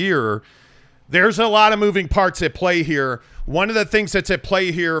a year. There's a lot of moving parts at play here. One of the things that's at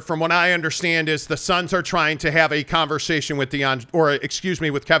play here, from what I understand, is the Suns are trying to have a conversation with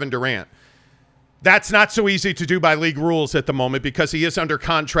with Kevin Durant. That's not so easy to do by league rules at the moment because he is under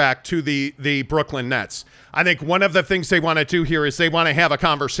contract to the Brooklyn Nets. I think one of the things they want to do here is they want to have a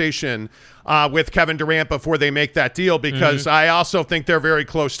conversation with Kevin Durant before they make that deal, because I also think they're very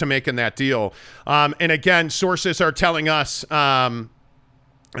close to making that deal. And again, sources are telling us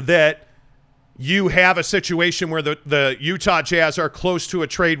that you have a situation where the Utah Jazz are close to a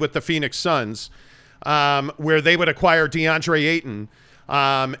trade with the Phoenix Suns, where they would acquire DeAndre Ayton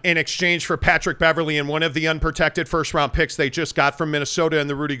in exchange for Patrick Beverley and one of the unprotected first-round picks they just got from Minnesota in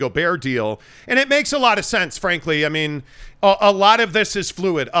the Rudy Gobert deal. And it makes a lot of sense, frankly. I mean, a lot of this is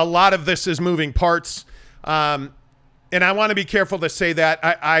fluid. A lot of this is moving parts. And I want to be careful to say that.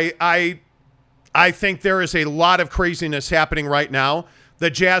 I think there is a lot of craziness happening right now. The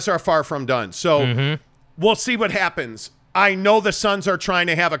Jazz are far from done. So we'll see what happens. I know the Suns are trying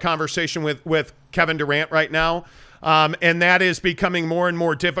to have a conversation with Kevin Durant right now, and that is becoming more and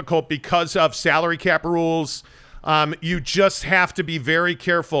more difficult because of salary cap rules. You just have to be very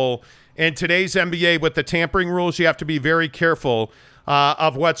careful. In today's NBA, with the tampering rules, you have to be very careful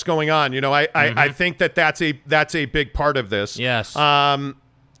of what's going on. You know, I think that's a big part of this. Yes.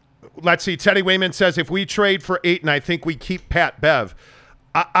 Let's see. Teddy Wayman says, if we trade for Ayton, I think we keep Pat Bev.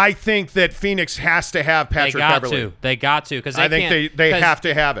 I think that Phoenix has to have Patrick Beverley. They got to, because I think they have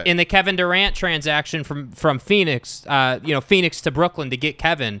to have it. In the Kevin Durant transaction from Phoenix, Phoenix to Brooklyn to get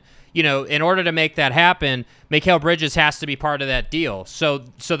Kevin, in order to make that happen, Mikal Bridges has to be part of that deal. So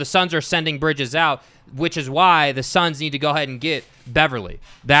the Suns are sending Bridges out, which is why the Suns need to go ahead and get Beverley.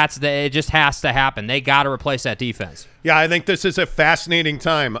 It just has to happen. They got to replace that defense. Yeah, I think this is a fascinating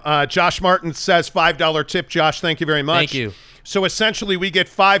time. Josh Martin says $5 tip. Josh, thank you very much. Thank you. So essentially, we get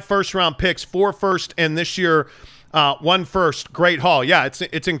 5 first-round picks, 4 first, and this year 1 first. Great haul. Yeah,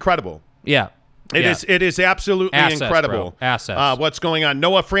 it's incredible. Yeah. It is absolutely incredible. Bro. Assets. What's going on?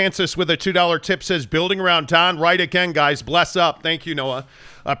 Noah Francis with a $2 tip says, building around Don. Right again, guys. Bless up. Thank you, Noah.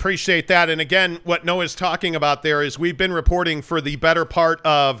 Appreciate that. And again, what Noah's talking about there is we've been reporting for the better part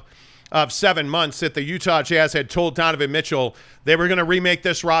of 7 months that the Utah Jazz had told Donovan Mitchell they were going to remake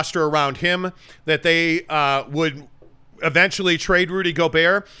this roster around him, that they would eventually trade Rudy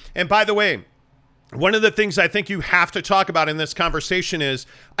Gobert. And by the way, one of the things I think you have to talk about in this conversation is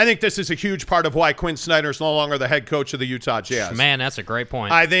I think this is a huge part of why Quinn Snyder is no longer the head coach of the Utah Jazz. Man, that's a great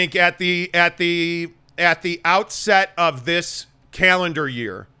point. I think at the outset of this calendar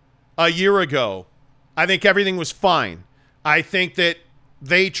year, a year ago, I think everything was fine. I think that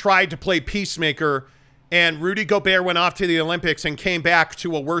they tried to play peacemaker, and Rudy Gobert went off to the Olympics and came back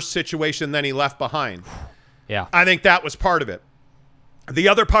to a worse situation than he left behind. Yeah. I think that was part of it. The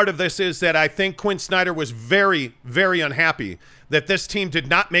other part of this is that I think Quinn Snyder was very, very unhappy that this team did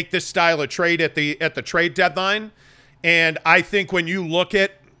not make this style of trade at the trade deadline. And I think when you look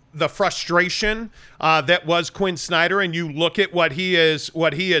at the frustration that was Quinn Snyder, and you look at what he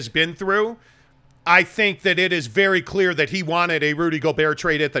has been through, I think that it is very clear that he wanted a Rudy Gobert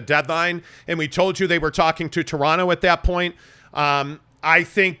trade at the deadline, and we told you they were talking to Toronto at that point. I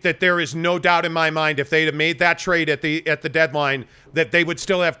think that there is no doubt in my mind if they'd have made that trade at the deadline that they would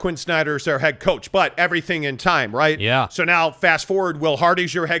still have Quinn Snyder as their head coach, but everything in time, right? Yeah. So now fast forward, Will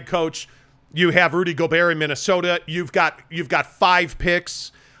Hardy's your head coach. You have Rudy Gobert in Minnesota. You've got 5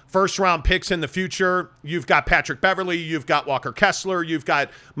 picks, first-round picks in the future. You've got Patrick Beverley. You've got Walker Kessler. You've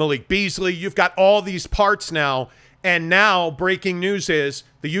got Malik Beasley. You've got all these parts now. And now breaking news is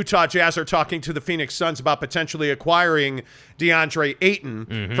the Utah Jazz are talking to the Phoenix Suns about potentially acquiring DeAndre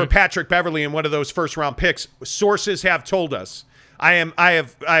Ayton for Patrick Beverley and one of those first-round picks. Sources have told us. I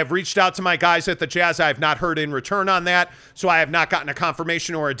have reached out to my guys at the Jazz. I have not heard in return on that, so I have not gotten a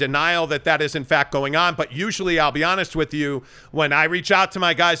confirmation or a denial that is in fact going on. But usually, I'll be honest with you, when I reach out to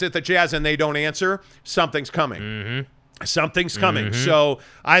my guys at the Jazz and they don't answer, something's coming. Something's coming. So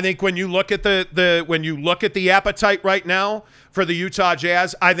I think when you look at the appetite right now for the Utah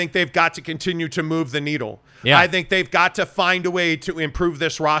Jazz, I think they've got to continue to move the needle. Yeah. I think they've got to find a way to improve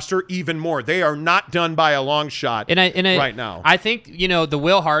this roster even more. They are not done by a long shot right now. I think, the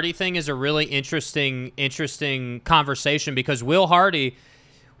Will Hardy thing is a really interesting conversation because Will Hardy's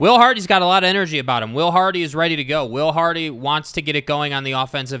got a lot of energy about him. Will Hardy is ready to go. Will Hardy wants to get it going on the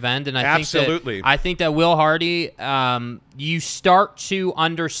offensive end, and I think that Will Hardy, you start to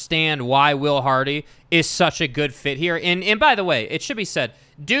understand why Will Hardy is such a good fit here. And by the way, it should be said,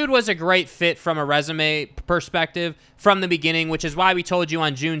 dude was a great fit from a resume perspective from the beginning, which is why we told you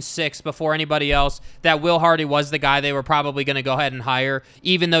on June 6th before anybody else that Will Hardy was the guy they were probably going to go ahead and hire,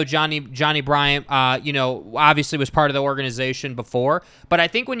 even though Johnny Bryant, obviously was part of the organization before. But I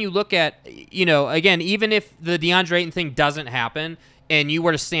think when you look at, again, even if the DeAndre Ayton thing doesn't happen and you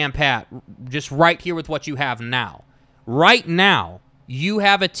were to stand pat, just right here with what you have now, right now, you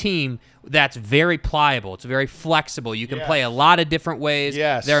have a team that's very pliable. It's very flexible. You can play a lot of different ways.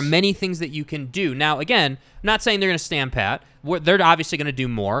 Yes. There are many things that you can do. Now, again, I'm not saying they're going to stand pat. They're obviously going to do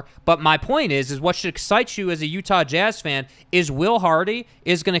more. But my point is what should excite you as a Utah Jazz fan is Will Hardy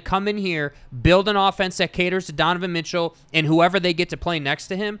is going to come in here, build an offense that caters to Donovan Mitchell and whoever they get to play next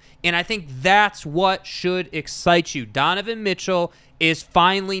to him. And I think that's what should excite you. Donovan Mitchell is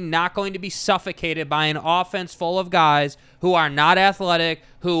finally not going to be suffocated by an offense full of guys who are not athletic,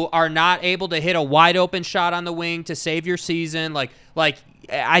 who are not able to hit a wide open shot on the wing to save your season. Like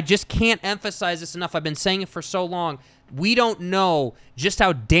I just can't emphasize this enough. I've been saying it for so long. We don't know just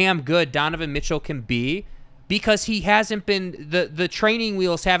how damn good Donovan Mitchell can be because he hasn't been the training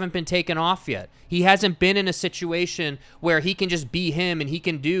wheels haven't been taken off yet. He hasn't been in a situation where he can just be him and he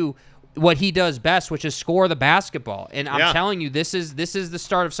can do what he does best, which is score the basketball. And I'm telling you, this is the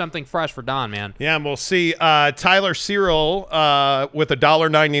start of something fresh for Don, man. Yeah, and we'll see. Tyler Cyril with a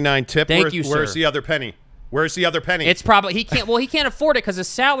 $1.99 tip. Thank you, sir. Where's the other penny? Where's the other penny? It's probably he can't afford it because his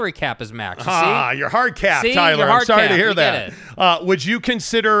salary cap is maxed. You're hard cap, see? Tyler. I'm sorry to hear that. Who would you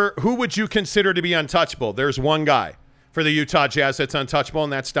consider to be untouchable? There's one guy for the Utah Jazz that's untouchable,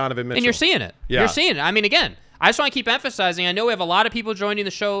 and that's Donovan Mitchell. And you're seeing it. Yeah. You're seeing it. I mean, again, I just want to keep emphasizing. I know we have a lot of people joining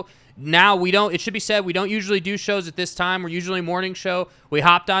the show. Now it should be said, we don't usually do shows at this time. We're usually a morning show. We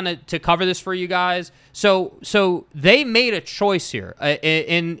hopped on to cover this for you guys. So they made a choice here.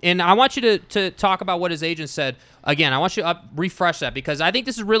 And I want you to talk about what his agent said. Again, I want you to refresh that because I think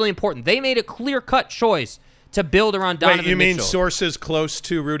this is really important. They made a clear-cut choice to build around Donovan Mitchell. Wait, you mean sources close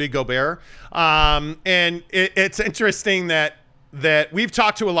to Rudy Gobert? And it's interesting that we've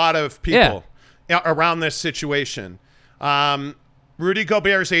talked to a lot of people around this situation. Rudy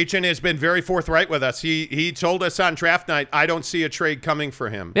Gobert's agent has been very forthright with us. He told us on draft night, I don't see a trade coming for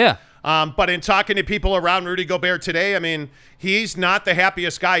him. Yeah. But in talking to people around Rudy Gobert today, I mean, he's not the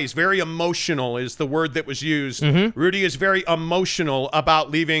happiest guy. He's very emotional is the word that was used. Rudy is very emotional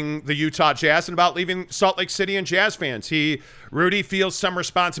about leaving the Utah Jazz and about leaving Salt Lake City and Jazz fans. Rudy feels some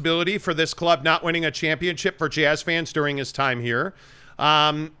responsibility for this club not winning a championship for Jazz fans during his time here.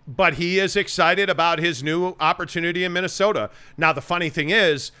 But he is excited about his new opportunity in Minnesota. Now, the funny thing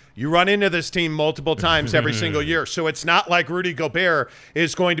is, you run into this team multiple times every single year, so it's not like Rudy Gobert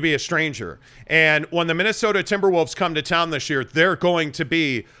is going to be a stranger. And when the Minnesota Timberwolves come to town this year, they're going to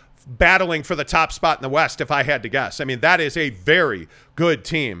be battling for the top spot in the West, if I had to guess. I mean, that is a very good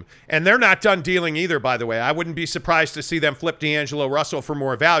team. And they're not done dealing either, by the way. I wouldn't be surprised to see them flip D'Angelo Russell for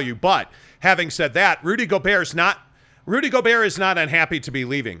more value. But having said that, Rudy Gobert Rudy Gobert is not unhappy to be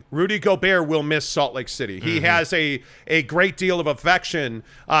leaving. Rudy Gobert will miss Salt Lake City. He has a great deal of affection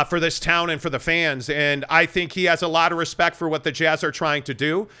for this town and for the fans, and I think he has a lot of respect for what the Jazz are trying to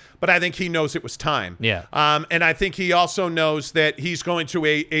do, but I think he knows it was time. Yeah. And I think he also knows that he's going to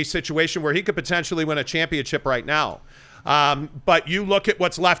a situation where he could potentially win a championship right now. But you look at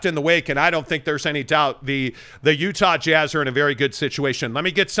what's left in the wake, and I don't think there's any doubt the Utah Jazz are in a very good situation. Let me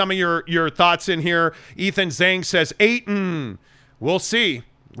get some of your thoughts in here. Ethan Zhang says, Ayton. We'll see.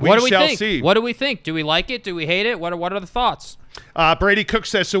 What do we shall think? see. What do we think? Do we like it? Do we hate it? What are the thoughts? Brady Cook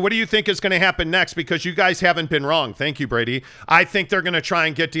says, so what do you think is going to happen next? Because you guys haven't been wrong. Thank you, Brady. I think they're going to try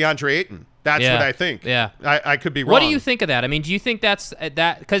and get DeAndre Ayton. That's what I think. Yeah. I could be wrong. What do you think of that? I mean, do you think that's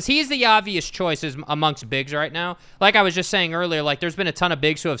that? Because he's the obvious choice amongst bigs right now. Like I was just saying earlier, like there's been a ton of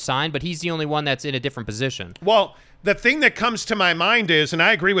bigs who have signed, but he's the only one that's in a different position. Well, the thing that comes to my mind is, and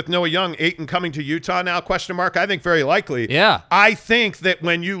I agree with Noah Young, Ayton coming to Utah now, question mark, I think very likely. Yeah. I think that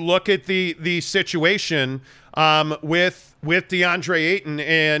when you look at the situation with DeAndre Ayton,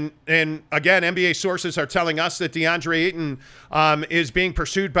 and again, NBA sources are telling us that DeAndre Ayton is being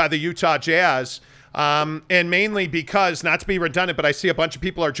pursued by the Utah Jazz, and mainly because, not to be redundant, but I see a bunch of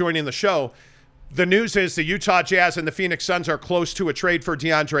people are joining the show. The news is the Utah Jazz and the Phoenix Suns are close to a trade for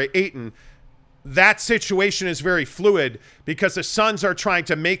DeAndre Ayton. That situation is very fluid because the Suns are trying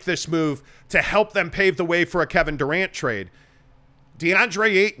to make this move to help them pave the way for a Kevin Durant trade. DeAndre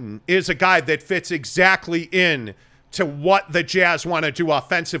Ayton is a guy that fits exactly in to what the Jazz want to do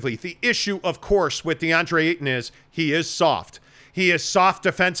offensively. The issue, of course, with DeAndre Ayton is he is soft. He is soft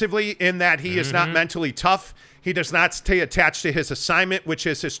defensively in that he is not mentally tough. He does not stay attached to his assignment, which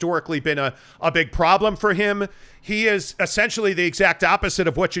has historically been a big problem for him. He is essentially the exact opposite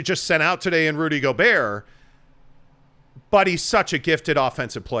of what you just sent out today in Rudy Gobert, but he's such a gifted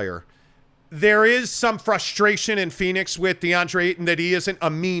offensive player. There is some frustration in Phoenix with DeAndre Ayton that he isn't a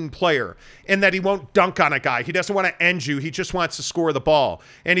mean player and that he won't dunk on a guy. He doesn't want to end you. He just wants to score the ball,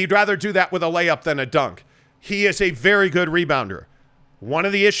 and he'd rather do that with a layup than a dunk. He is a very good rebounder. One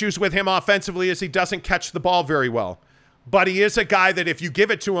of the issues with him offensively is he doesn't catch the ball very well. But he is a guy that if you give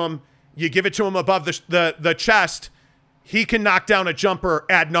it to him, you give it to him above the chest, he can knock down a jumper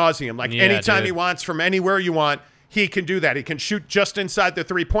ad nauseum. Like anytime he wants from anywhere you want, he can do that. He can shoot just inside the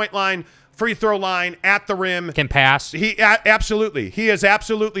three-point line, free throw line, at the rim. Can pass. Absolutely. He is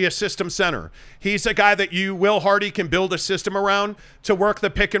absolutely a system center. He's a guy that Will Hardy can build a system around to work the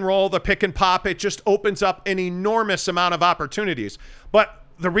pick and roll, the pick and pop. It just opens up an enormous amount of opportunities. But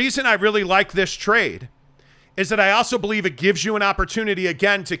the reason I really like this trade is that I also believe it gives you an opportunity,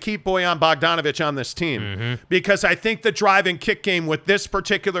 again, to keep Bojan Bogdanovic on this team. Because I think the drive and kick game with this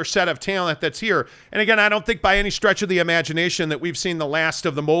particular set of talent that's here, and again, I don't think by any stretch of the imagination that we've seen the last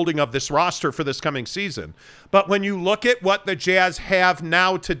of the molding of this roster for this coming season. But when you look at what the Jazz have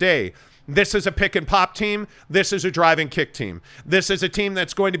now today, this is a pick and pop team. This is a drive and kick team. This is a team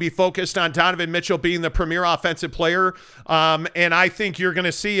that's going to be focused on Donovan Mitchell being the premier offensive player. And I think you're going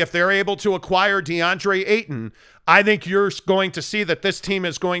to see, if they're able to acquire DeAndre Ayton, I think you're going to see that this team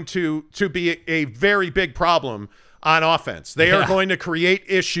is going to be a very big problem on offense. They are going to create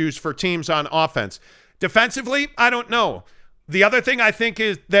issues for teams on offense. Defensively, I don't know. The other thing I think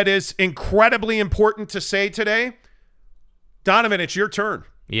is incredibly important to say today, Donovan, it's your turn.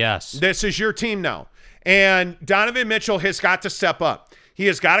 Yes. This is your team now. And Donovan Mitchell has got to step up. He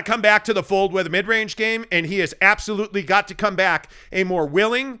has got to come back to the fold with a mid-range game, and he has absolutely got to come back a more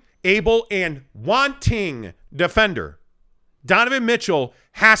willing, able, and wanting defender. Donovan Mitchell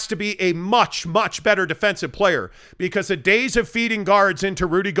has to be a much, much better defensive player because the days of feeding guards into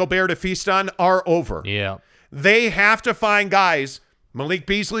Rudy Gobert to feast on are over. Yeah. They have to find guys. Malik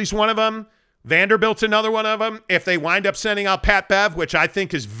Beasley's one of them. Vanderbilt's another one of them. If they wind up sending out Pat Bev, which I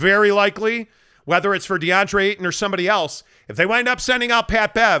think is very likely, whether it's for DeAndre Ayton or somebody else, if they wind up sending out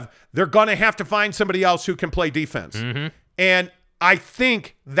Pat Bev, they're going to have to find somebody else who can play defense. And I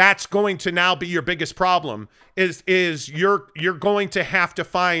think that's going to now be your biggest problem is you're going to have to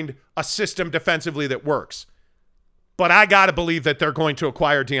find a system defensively that works. But I got to believe that they're going to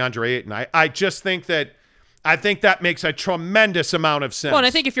acquire DeAndre Ayton. I just think that makes a tremendous amount of sense. Well, and I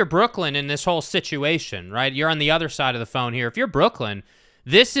think if you're Brooklyn in this whole situation, right, you're on the other side of the phone here. If you're Brooklyn,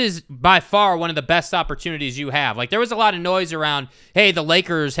 this is by far one of the best opportunities you have. Like, there was a lot of noise around, hey, the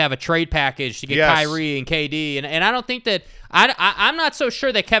Lakers have a trade package to get Kyrie and KD, and I don't think that I'm not so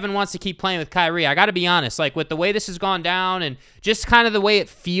sure that Kevin wants to keep playing with Kyrie. I got to be honest. Like, with the way this has gone down and just kind of the way it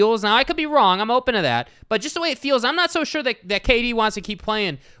feels. Now, I could be wrong. I'm open to that. But just the way it feels, I'm not so sure that KD wants to keep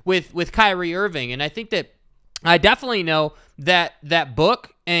playing with Kyrie Irving. And I think that I definitely know that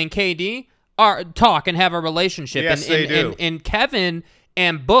Book and KD talk and have a relationship. Yes, they do. And Kevin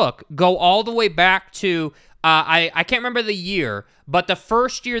and Book go all the way back to I can't remember the year, but the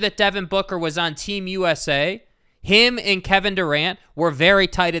first year that Devin Booker was on Team USA, him and Kevin Durant were very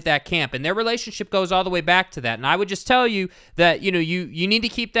tight at that camp, and their relationship goes all the way back to that. And I would just tell you that you need to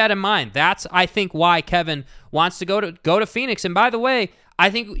keep that in mind. That's, I think, why Kevin wants to go to Phoenix. And by the way, I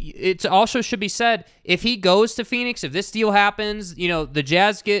think it also should be said, if he goes to Phoenix, if this deal happens, the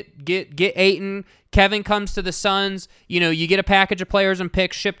Jazz get Ayton, Kevin comes to the Suns, you get a package of players and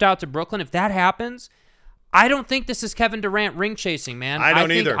picks shipped out to Brooklyn. If that happens, I don't think this is Kevin Durant ring chasing, man. I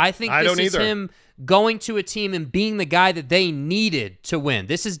don't either. I think this is him going to a team and being the guy that they needed to win.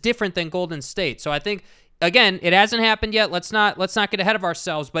 This is different than Golden State. So I think, again, it hasn't happened yet. Let's not get ahead of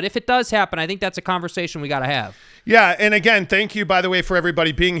ourselves. But if it does happen, I think that's a conversation we got to have. Yeah, and again, thank you, by the way, for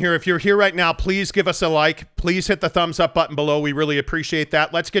everybody being here. If you're here right now, please give us a like. Please hit the thumbs up button below. We really appreciate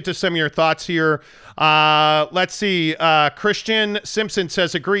that. Let's get to some of your thoughts here. Let's see. Christian Simpson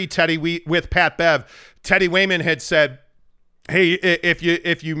says, agree, Teddy, with Pat Bev. Teddy Wayman had said, hey,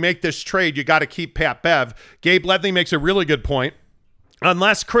 if you make this trade, you got to keep Pat Bev. Gabe Ledley makes a really good point.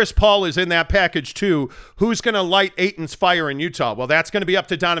 Unless Chris Paul is in that package too, who's going to light Ayton's fire in Utah? Well, that's going to be up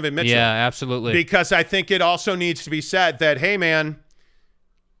to Donovan Mitchell. Yeah, absolutely. Because I think it also needs to be said that, hey, man,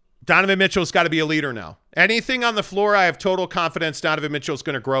 Donovan Mitchell's got to be a leader now. Anything on the floor, I have total confidence Donovan Mitchell's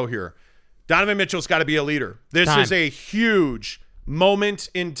going to grow here. Donovan Mitchell's got to be a leader. This is a huge moment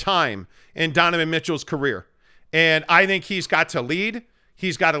in time in Donovan Mitchell's career. And I think he's got to lead.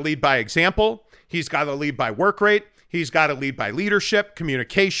 He's got to lead by example. He's got to lead by work rate. He's got to lead by leadership,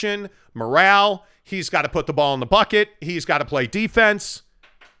 communication, morale. He's got to put the ball in the bucket. He's got to play defense.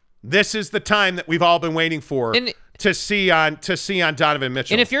 This is the time that we've all been waiting for to see on Donovan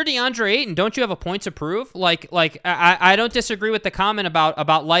Mitchell. And if you're DeAndre Ayton, don't you have a point to prove? Like I don't disagree with the comment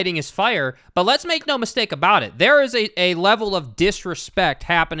about lighting his fire, but let's make no mistake about it. There is a level of disrespect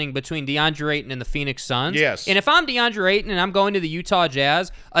happening between DeAndre Ayton and the Phoenix Suns. Yes. And if I'm DeAndre Ayton and I'm going to the Utah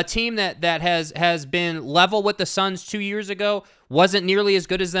Jazz, a team that has been level with the Suns 2 years ago, wasn't nearly as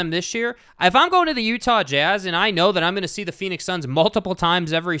good as them this year. If I'm going to the Utah Jazz and I know that I'm going to see the Phoenix Suns multiple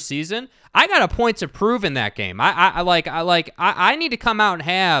times every season, I got a point to prove in that game. I need to come out and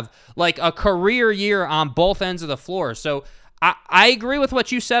have like a career year on both ends of the floor. So I agree with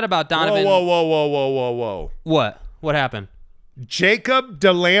what you said about Donovan. Whoa. What happened? Jacob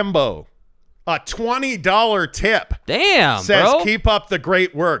DeLambo. A $20 tip. Damn, says, bro. Keep up the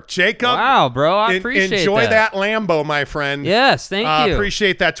great work. Jacob. Wow, bro. I appreciate enjoy that Lambo, my friend. Yes, thank you.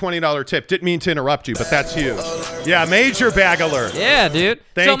 Appreciate that $20 tip. Didn't mean to interrupt you, but that's huge. Yeah, major bag alert. Yeah, dude.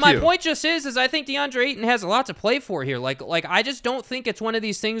 Thank you. So my point just is I think DeAndre Ayton has a lot to play for here. Like I just don't think it's one of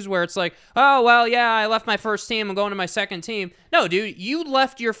these things where it's like, oh, well, yeah, I left my first team. I'm going to my second team. No, dude, you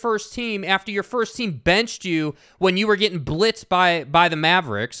left your first team after your first team benched you when you were getting blitzed by the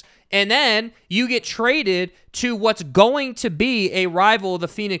Mavericks. And then you get traded to what's going to be a rival of the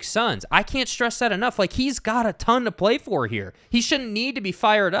Phoenix Suns. I can't stress that enough. Like, he's got a ton to play for here. He shouldn't need to be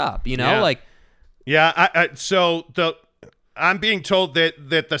fired up, I'm being told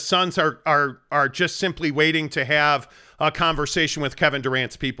that the Suns are just simply waiting to have a conversation with Kevin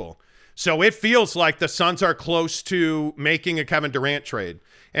Durant's people. So it feels like the Suns are close to making a Kevin Durant trade.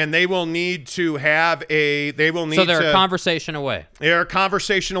 And they will need to have a conversation away. They're a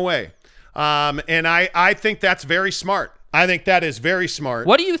conversation away. And I think that's very smart. I think that is very smart.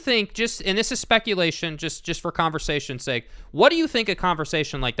 What do you think, and this is speculation, just for conversation's sake, what do you think a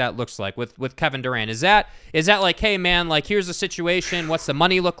conversation like that looks like with Kevin Durant? Is that like, hey, man, like, here's the situation, what's the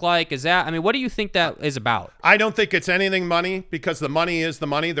money look like? What do you think that is about? I don't think it's anything money, because the money is the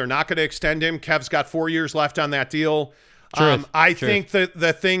money. They're not going to extend him. Kev's got 4 years left on that deal. I think that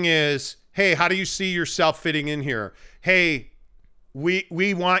the thing is, hey, how do you see yourself fitting in here? Hey, we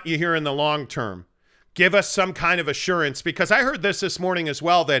want you here in the long term. Give us some kind of assurance, because I heard this morning as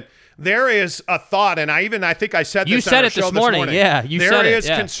well, that there is a thought, and I think I said this. You said it this morning. Yeah, you said it. There is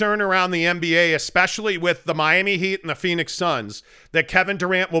concern around the NBA, especially with the Miami Heat and the Phoenix Suns, that Kevin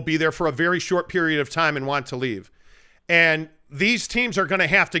Durant will be there for a very short period of time and want to leave. And these teams are going to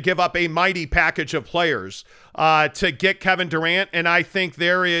have to give up a mighty package of players to get Kevin Durant, and I think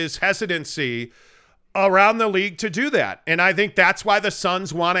there is hesitancy around the league to do that. And I think that's why the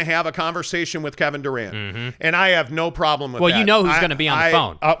Suns want to have a conversation with Kevin Durant. Mm-hmm. And I have no problem with that. Well, you know who's going to be on the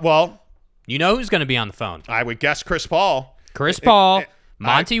phone. You know who's going to be on the phone. I would guess Chris Paul.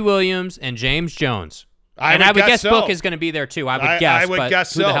 Monty Williams, and James Jones. I would guess Book is going to be there too. I would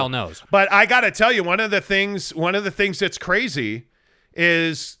guess who the hell knows? But I got to tell you, one of the things that's crazy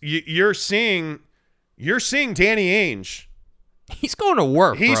is you're seeing Danny Ainge He's going to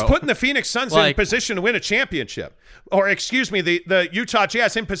work, He's bro. putting the Phoenix Suns in position to win a championship. Or, excuse me, the Utah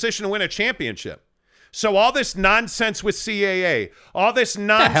Jazz in position to win a championship. So all this nonsense with CAA, all this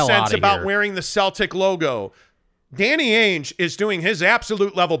nonsense about wearing the Celtic logo, Danny Ainge is doing his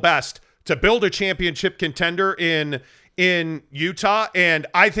absolute level best to build a championship contender in Utah, and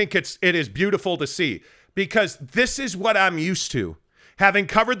I think it is beautiful to see because this is what I'm used to. Having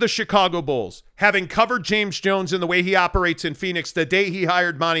covered the Chicago Bulls, having covered James Jones and the way he operates in Phoenix the day he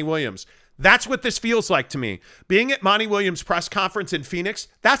hired Monty Williams, that's what this feels like to me. Being at Monty Williams' press conference in Phoenix,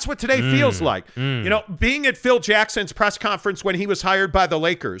 that's what today feels like. You know, being at Phil Jackson's press conference when he was hired by the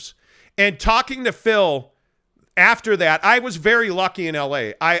Lakers and talking to Phil after that, I was very lucky in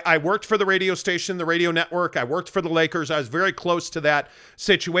LA. I worked for the radio station, the radio network. I worked for the Lakers. I was very close to that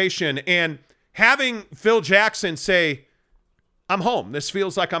situation. And having Phil Jackson say, I'm home. This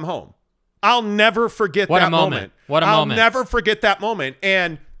feels like I'm home. I'll never forget that moment. What a moment. I'll never forget that moment.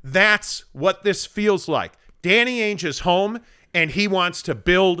 And that's what this feels like. Danny Ainge is home, and he wants to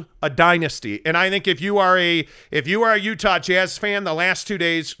build a dynasty. And I think if you are a Utah Jazz fan, the last 2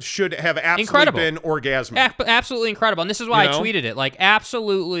 days should have absolutely been orgasmic. Absolutely incredible. And this is why I tweeted it. Like,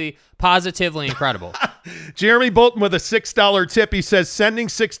 absolutely, positively incredible. Jeremy Bolton with a $6 tip. He says, sending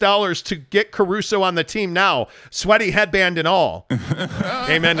 $6 to get Caruso on the team now. Sweaty headband and all.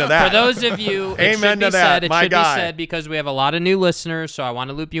 Amen to that. For those of you, it Amen should to that, be said because we have a lot of new listeners, so I want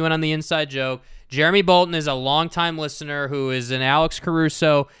to loop you in on the inside joke. Jeremy Bolton is a longtime listener who is an Alex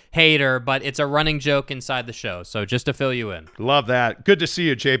Caruso hater, but it's a running joke inside the show. So just to fill you in. Love that. Good to see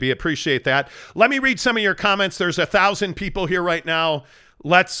you, JB. Appreciate that. Let me read some of your comments. There's 1,000 people here right now.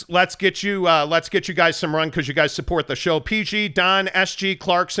 Let's get you guys some run because you guys support the show. PG, Don, SG,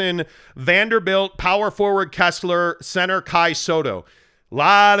 Clarkson, Vanderbilt, power forward Kessler, center Kai Soto. A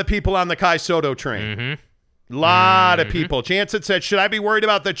lot of people on the Kai Soto train. Mm-hmm. Lot of people. Jansen said, should I be worried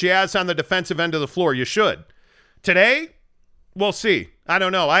about the Jazz on the defensive end of the floor? You should. Today, we'll see. I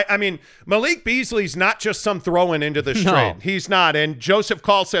don't know. I mean, Malik Beasley's not just some throwing into this trade. He's not. And Joseph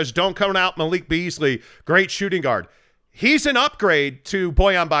Call says, don't count out Malik Beasley. Great shooting guard. He's an upgrade to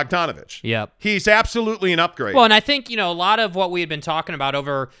Bojan Bogdanović. Yep. He's absolutely an upgrade. Well, and I think, a lot of what we had been talking about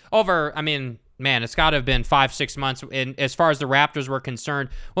over I mean, man, it's got to have been 5-6 months as far as the Raptors were concerned.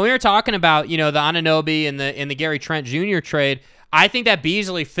 When we were talking about, the Anunoby and the Gary Trent Jr. trade, I think that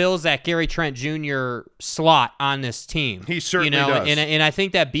Beasley fills that Gary Trent Jr. slot on this team. He certainly does. And I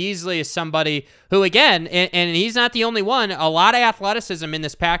think that Beasley is somebody who, again, and he's not the only one, a lot of athleticism in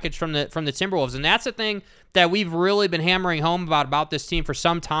this package from the Timberwolves. And that's the thing that we've really been hammering home about this team for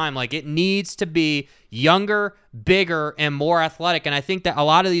some time. Like, it needs to be younger, bigger, and more athletic. And I think that a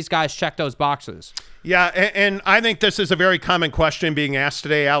lot of these guys check those boxes. Yeah, and I think this is a very common question being asked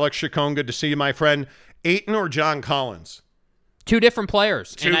today. Alex Chacon, good to see you, my friend. Ayton or John Collins? Two different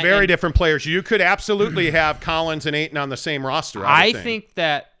players. Two very different players. You could absolutely have Collins and Ayton on the same roster. I think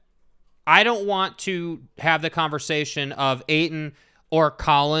that I don't want to have the conversation of Ayton or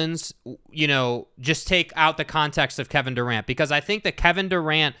Collins, just take out the context of Kevin Durant, because I think the Kevin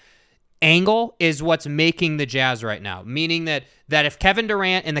Durant angle is what's making the Jazz right now, meaning that if Kevin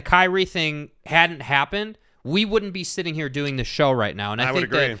Durant and the Kyrie thing hadn't happened, we wouldn't be sitting here doing the show right now. And I would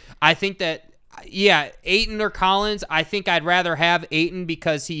agree. I think that Ayton or Collins, I think I'd rather have Ayton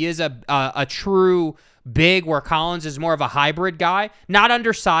because he is a true big, where Collins is more of a hybrid guy. Not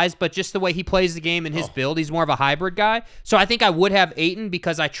undersized, but just the way he plays the game and his build, he's more of a hybrid guy. So I think I would have Ayton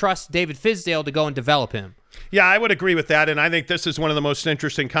because I trust David Fizdale to go and develop him. Yeah, I would agree with that, and I think this is one of the most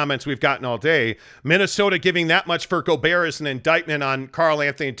interesting comments we've gotten all day. Minnesota giving that much for Gobert is an indictment on Karl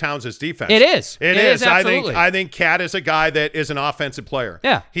Anthony Towns' defense. It is. It is. Absolutely. I think Cat is a guy that is an offensive player.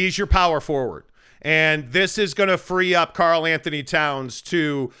 Yeah. He's your power forward, and this is going to free up Karl Anthony Towns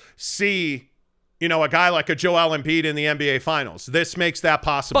to see a guy like a Joel Embiid in the NBA Finals. This makes that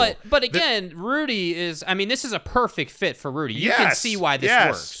possible. But again, Rudy is, this is a perfect fit for Rudy. You can see why this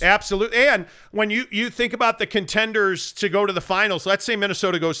works. Absolutely. And when you think about the contenders to go to the finals, let's say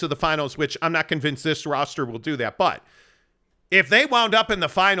Minnesota goes to the finals, which I'm not convinced this roster will do that. But if they wound up in the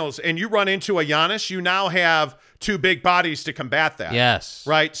finals and you run into a Giannis, you now have two big bodies to combat that. Yes.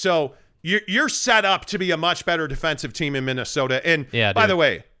 Right? So you're set up to be a much better defensive team in Minnesota. And by the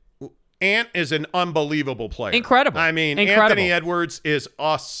way, Ant is an unbelievable player. Incredible. Anthony Edwards is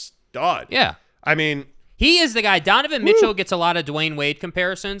a stud. Yeah. He is the guy. Donovan Mitchell gets a lot of Dwayne Wade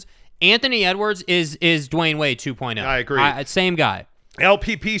comparisons. Anthony Edwards is Dwayne Wade 2.0. I agree. Same guy.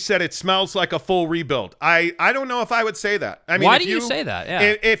 LPP said it smells like a full rebuild. I don't know if I would say that. Why do you say that?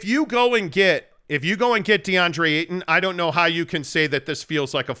 Yeah. If you go and get DeAndre Ayton, I don't know how you can say that this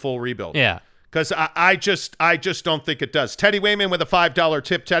feels like a full rebuild. Yeah. because I just don't think it does. Teddy Wayman with a $5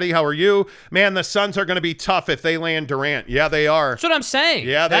 tip. Teddy, how are you? Man, the Suns are going to be tough if they land Durant. Yeah, they are. That's what I'm saying.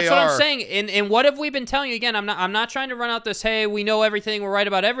 Yeah, they are. That's what I'm saying. And what have we been telling you? Again, I'm not trying to run out this, hey, we know everything, we're right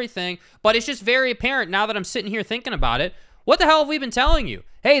about everything, but it's just very apparent now that I'm sitting here thinking about it. What the hell have we been telling you?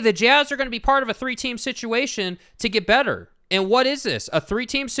 Hey, the Jazz are going to be part of a 3-team situation to get better. And what is this? A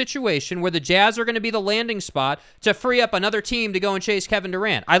 3-team situation where the Jazz are going to be the landing spot to free up another team to go and chase Kevin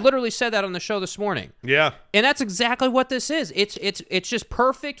Durant. I literally said that on the show this morning. Yeah. And that's exactly what this is. It's just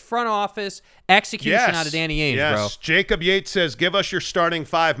perfect front office execution out of Danny Ainge, bro. Jacob Yates says, give us your starting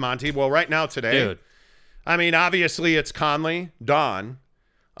 5, Monty. Well, right now today, dude. I mean, obviously it's Conley, Don.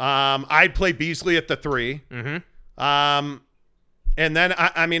 I'd play Beasley at the 3. Mm-hmm. And then,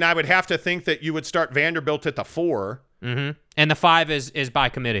 I mean, I would have to think that you would start Vanderbilt at the 4. Mm-hmm. And the 5 is by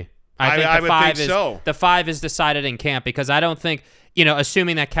committee. I would think so. The 5 is decided in camp because I don't think,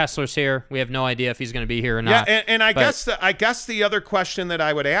 assuming that Kessler's here, we have no idea if he's going to be here or not. Yeah, and I guess the other question that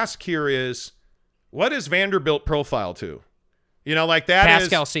I would ask here is, what is Vanderbilt profile to? Like that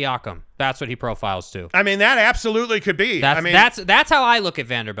Pascal Siakam. That's what he profiles to. I mean, that absolutely could be. That's how I look at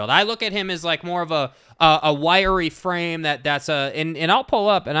Vanderbilt. I look at him as like more of a wiry frame and I'll pull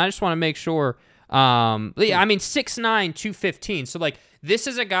up and I just want to make sure. I mean 6'9", 215. So like this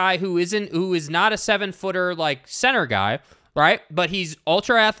is a guy who is not a 7-footer like center guy, right? But he's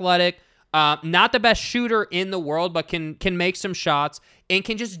ultra athletic, not the best shooter in the world, but can make some shots and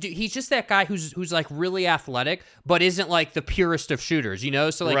can just do. He's just that guy who's like really athletic, but isn't like the purest of shooters,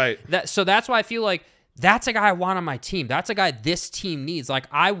 So like right. So that's why I feel like that's a guy I want on my team. That's a guy this team needs. Like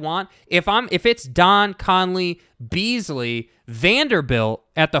I want if it's Don, Conley, Beasley, Vanderbilt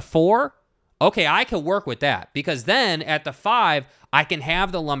at the 4. Okay, I can work with that because then at the 5, I can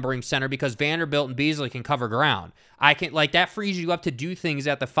have the lumbering center because Vanderbilt and Beasley can cover ground. I can that frees you up to do things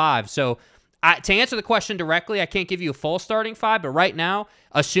at the 5. So to answer the question directly, I can't give you a full starting 5, but right now,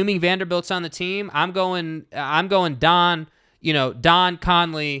 assuming Vanderbilt's on the team, I'm going Don, Don,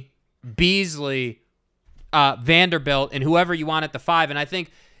 Conley, Beasley, Vanderbilt, and whoever you want at the 5. And I think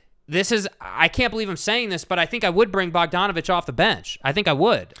I can't believe I'm saying this, but I think I would bring Bogdanovich off the bench. I think I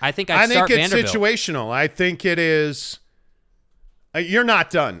would. I think I'd start Vanderbilt. I think it's situational. I think it is. You're not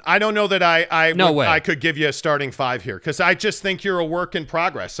done. I don't know that I could give you a starting 5 here because I just think you're a work in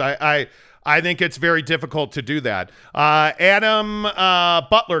progress. I think it's very difficult to do that. Adam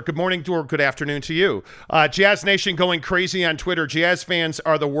Butler, good morning or good afternoon to you. Jazz Nation going crazy on Twitter. Jazz fans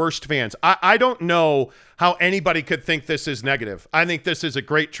are the worst fans. I don't know how anybody could think this is negative. I think this is a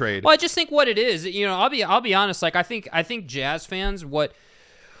great trade. Well, I just think what it is, I'll be honest. Like I think Jazz fans, what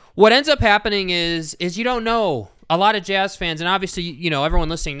ends up happening is you don't know. A lot of Jazz fans, and obviously, everyone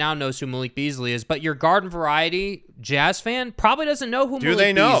listening now knows who Malik Beasley is, but your garden variety Jazz fan probably doesn't know who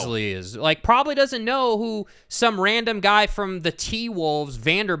Malik Beasley is. Like, probably doesn't know who some random guy from the T-Wolves,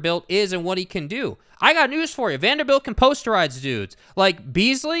 Vanderbilt, is and what he can do. I got news for you. Vanderbilt can posterize dudes. Like,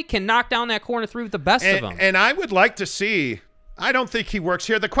 Beasley can knock down that corner three with the best of them. And I would like to see... I don't think he works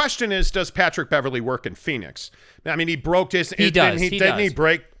here. The question is, does Patrick Beverley work in Phoenix? I mean, he broke his... Didn't he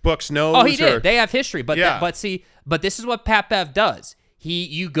break Book's nose? Oh, he did. They have history. But but this is what Pat Bev does.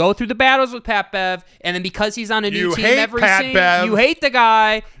 You go through the battles with Pat Bev, and then because he's on a new team every season, you hate the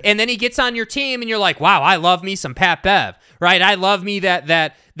guy, and then he gets on your team, and you're like, wow, I love me some Pat Bev, right? I love me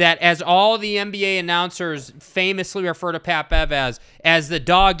that as all the NBA announcers famously refer to Pat Bev as the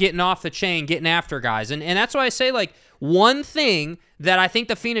dog getting off the chain, getting after guys. And that's why I say, like, one thing that I think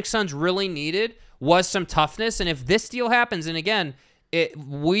the Phoenix Suns really needed was some toughness, and if this deal happens, and again,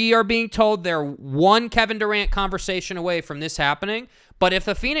 we are being told they're one Kevin Durant conversation away from this happening, but if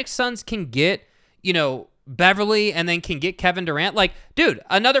the Phoenix Suns can get, Beverly and then can get Kevin Durant, like, dude,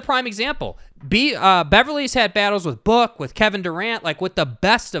 another prime example. Beverly's had battles with Book, with Kevin Durant, like with the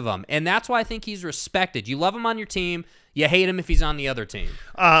best of them, and that's why I think he's respected. You love him on your team. You hate him if he's on the other team.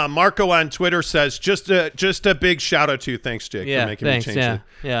 Marco on Twitter says, just a big shout out to you. Thanks, Jake, for making me change it.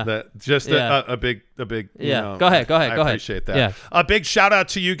 Yeah. A big. Yeah. Go ahead. I appreciate that. Yeah. A big shout out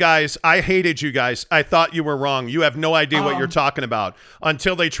to you guys. I hated you guys. I thought you were wrong. You have no idea what you're talking about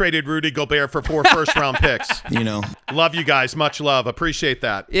until they traded Rudy Gobert for 4 first-round picks. Love you guys. Much love. Appreciate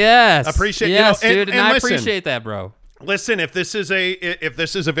that. Yes. Appreciate dude. And I appreciate that, bro. Listen, if this is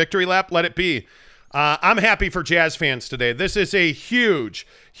a victory lap, let it be. I'm happy for Jazz fans today. This is a huge,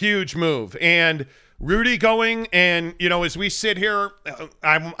 huge move. And Rudy going, and, as we sit here,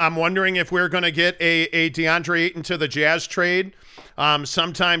 I'm wondering if we're going to get a DeAndre Ayton to the Jazz trade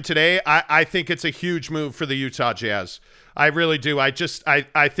sometime today. I think it's a huge move for the Utah Jazz. I really do. I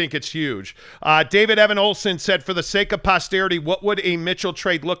think it's huge. David Evan Olson said, for the sake of posterity, what would a Mitchell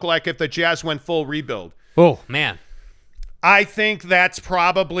trade look like if the Jazz went full rebuild? Oh, man. I think that's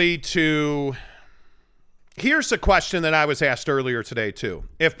probably to... Here's the question that I was asked earlier today, too.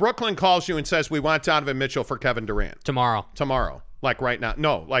 If Brooklyn calls you and says, we want Donovan Mitchell for Kevin Durant. Tomorrow. Like right now.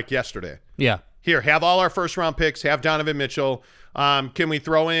 No, like yesterday. Yeah. Here, have all our first-round picks. Have Donovan Mitchell. Can we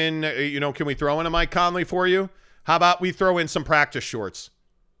throw in, a Mike Conley for you? How about we throw in some practice shorts?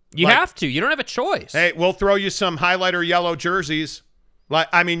 You have to. You don't have a choice. Hey, we'll throw you some highlighter yellow jerseys.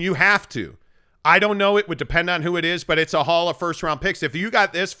 You have to. I don't know. It would depend on who it is, but it's a haul of first-round picks. If you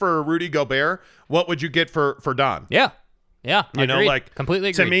got this for Rudy Gobert, what would you get for Don? Yeah. Completely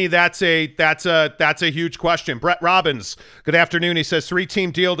agree. To me, that's a huge question. Brett Robbins, good afternoon. He says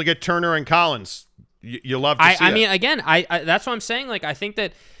 3-team deal to get Turner and Collins. You love to see it. I mean, again, I that's what I'm saying. Like, I think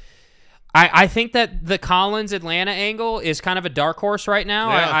that the Collins Atlanta angle is kind of a dark horse right now.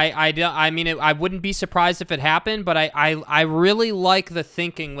 Yeah. I wouldn't be surprised if it happened, but I really like the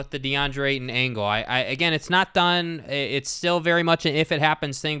thinking with the DeAndre Ayton angle. Again, it's not done. It's still very much an if it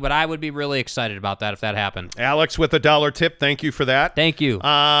happens thing, but I would be really excited about that if that happened. Alex with $1 tip. Thank you for that. Thank you.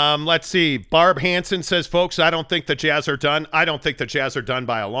 Let's see. Barb Hansen says, folks, I don't think the Jazz are done. I don't think the Jazz are done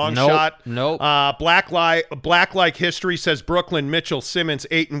by a long shot. Nope. Black Like History says Brooklyn, Mitchell, Simmons,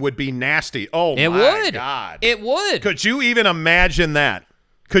 Ayton would be nasty. Oh, it my would. God. It would. Could you even imagine that?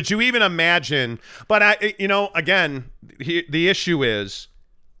 Could you even imagine? But, again, the issue is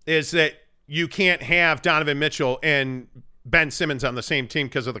that you can't have Donovan Mitchell and Ben Simmons on the same team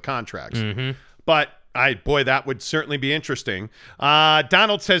because of the contracts. Mm-hmm. But, that would certainly be interesting.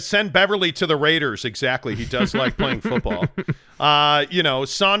 Donald says, send Beverly to the Raiders. Exactly. He does like playing football.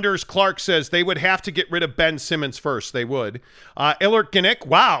 Saunders Clark says they would have to get rid of Ben Simmons first. They would. Illert Ginick.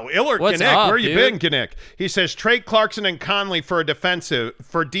 Wow. Illert Ginick. Where you been, Ginick? He says trade Clarkson and Conley for defense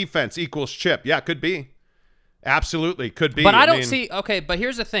equals chip. Yeah, could be. Absolutely. Could be. But I don't see. Okay, but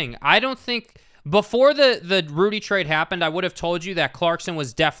here's the thing. I don't think. Before the Rudy trade happened, I would have told you that Clarkson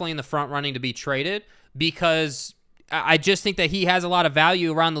was definitely in the front running to be traded because I just think that he has a lot of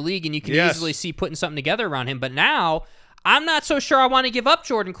value around the league, and you can easily see putting something together around him. But now, I'm not so sure I want to give up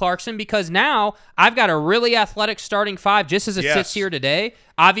Jordan Clarkson because now I've got a really athletic starting five just as it sits here today.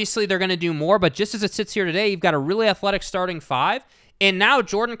 Obviously, they're going to do more, but just as it sits here today, you've got a really athletic starting five. And now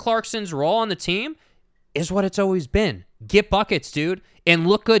Jordan Clarkson's role on the team is what it's always been. Get buckets, dude, and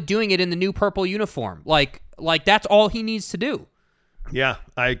look good doing it in the new purple uniform. Like that's all he needs to do. Yeah,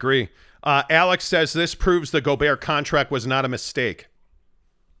 I agree. Alex says this proves the Gobert contract was not a mistake.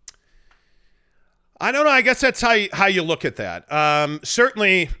 I don't know. I guess that's how you look at that.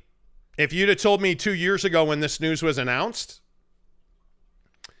 Certainly, if you'd have told me 2 years ago when this news was announced,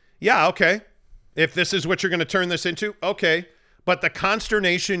 yeah, okay. If this is what you're going to turn this into, okay. But the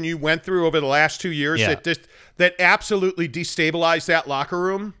consternation you went through over the last 2 years that absolutely destabilized that locker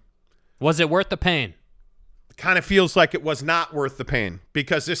room. Was it worth the pain? Kind of feels like it was not worth the pain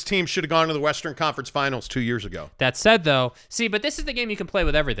because this team should have gone to the Western Conference Finals 2 years ago. That said, though, but this is the game you can play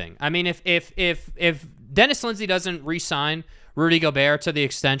with everything. I mean, if Dennis Lindsey doesn't re-sign Rudy Gobert to the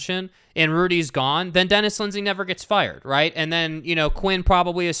extension and Rudy's gone, then Dennis Lindsey never gets fired, right? And then Quinn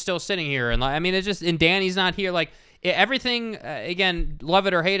probably is still sitting here, and and Danny's not here, like. Everything, again, love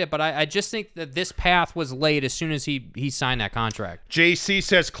it or hate it, but I just think that this path was laid as soon as he signed that contract. JC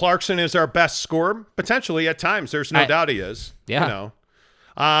says Clarkson is our best scorer. Potentially at times. There's no doubt he is. Yeah.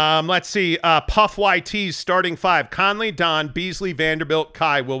 Let's see. Puff YT's starting five. Conley, Don, Beasley, Vanderbilt,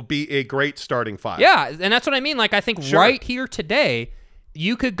 Kai will be a great starting five. Yeah, and that's what I mean. Like, I think right here today,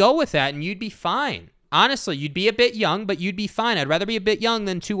 you could go with that and you'd be fine. Honestly, you'd be a bit young, but you'd be fine. I'd rather be a bit young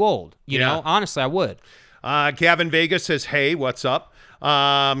than too old. You know, honestly, I would. Gavin Vegas says, hey, what's up?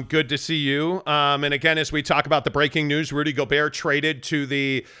 Good to see you. And again, as we talk about the breaking news, Rudy Gobert traded to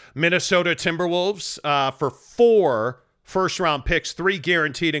the Minnesota Timberwolves for 4 first-round picks, 3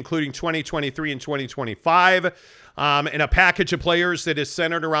 guaranteed, including 2023 and 2025, and a package of players that is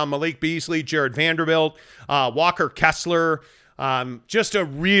centered around Malik Beasley, Jared Vanderbilt, Walker Kessler. Just a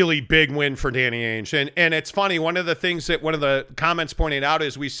really big win for Danny Ainge. And it's funny, one of the comments pointed out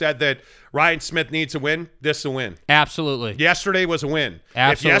is we said that Ryan Smith needs a win. This is a win. Absolutely. Yesterday was a win.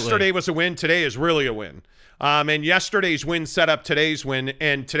 Absolutely. If yesterday was a win, today is really a win. And yesterday's win set up today's win,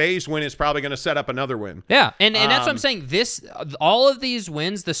 and today's win is probably going to set up another win. Yeah, and that's what I'm saying. All of these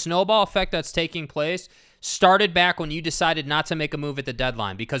wins, the snowball effect that's taking place, started back when you decided not to make a move at the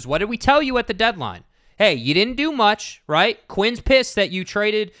deadline. Because what did we tell you at the deadline? Hey, you didn't do much, right? Quinn's pissed that you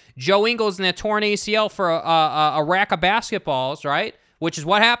traded Joe Ingles and that torn ACL for a rack of basketballs, right? Which is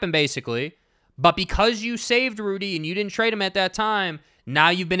what happened, basically. But because you saved Rudy and you didn't trade him at that time, now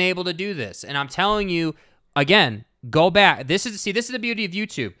you've been able to do this. And I'm telling you, again, go back. This is the beauty of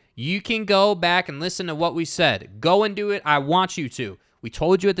YouTube. You can go back and listen to what we said. Go and do it. I want you to. We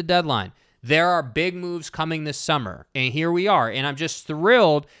told you at the deadline. There are big moves coming this summer, and here we are. And I'm just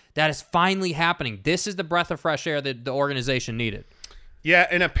thrilled that it's finally happening. This is the breath of fresh air that the organization needed. Yeah,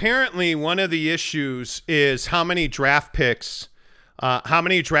 and apparently one of the issues is how many draft picks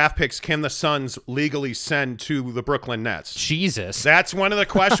can the Suns legally send to the Brooklyn Nets? Jesus. That's one of the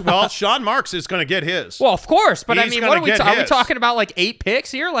questions. Well, Sean Marks is going to get his. Well, of course, but He's I mean, what are we are we talking about, like 8 picks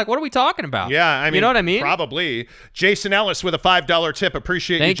here? Like, what are we talking about? Yeah, I mean, you know what I mean? Probably. Jason Ellis with a $5 tip.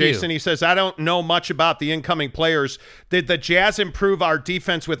 Appreciate Thank you, Jason. you. He says, I don't know much about the incoming players. Did the Jazz improve our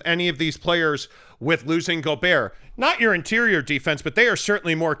defense with any of these players with losing Gobert? Not your interior defense, but they are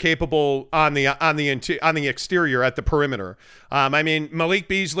certainly more capable on the exterior at the perimeter. I mean, Malik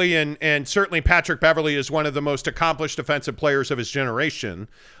Beasley and certainly Patrick Beverley is one of the most accomplished defensive players of his generation.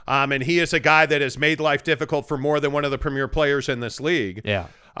 And he is a guy that has made life difficult for more than one of the premier players in this league. Yeah.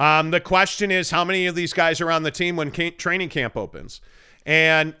 The question is, how many of these guys are on the team when training camp opens?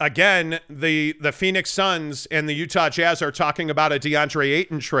 And again, the Phoenix Suns and the Utah Jazz are talking about a DeAndre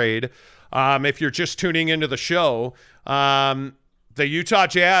Ayton trade. If you're just tuning into the show, the Utah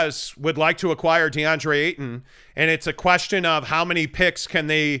Jazz would like to acquire DeAndre Ayton, and it's a question of how many picks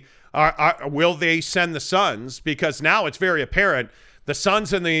will they send the Suns, because now it's very apparent the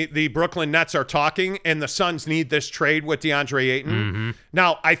Suns and the Brooklyn Nets are talking, and the Suns need this trade with DeAndre Ayton. Mm-hmm.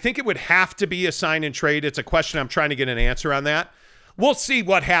 Now, I think it would have to be a sign and trade. It's a question I'm trying to get an answer on that. We'll see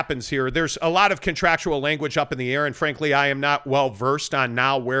what happens here. There's a lot of contractual language up in the air, and frankly, I am not well versed on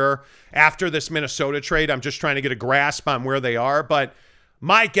now where, after this Minnesota trade, I'm just trying to get a grasp on where they are. But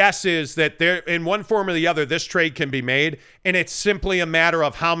my guess is that there, in one form or the other, this trade can be made, and it's simply a matter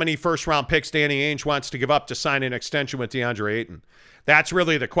of how many first-round picks Danny Ainge wants to give up to sign an extension with DeAndre Ayton. That's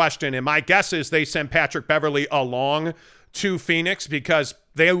really the question, and my guess is they send Patrick Beverley along to Phoenix because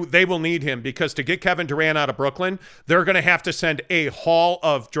they will need him, because to get Kevin Durant out of Brooklyn, they're going to have to send a haul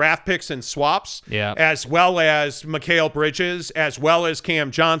of draft picks and swaps, as well as Mikal Bridges, as well as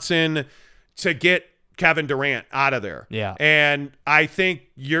Cam Johnson, to get Kevin Durant out of there. Yeah. And I think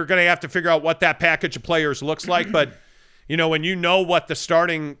you're going to have to figure out what that package of players looks like. But, you know, when you know what the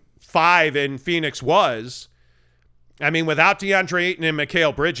starting five in Phoenix was, I mean, without DeAndre Ayton and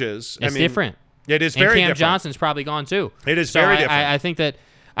Mikal Bridges, it's different. It is very different. And Cam Johnson's probably gone too. It is very different. I think that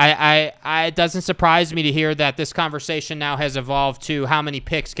it doesn't surprise me to hear that this conversation now has evolved to how many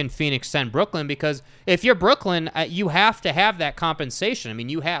picks can Phoenix send Brooklyn, because if you're Brooklyn, you have to have that compensation. I mean,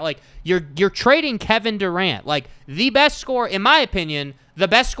 you have, like, you're trading Kevin Durant, like the best scorer, in my opinion, the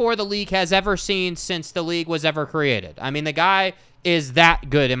best scorer the league has ever seen since the league was ever created. I mean, the guy is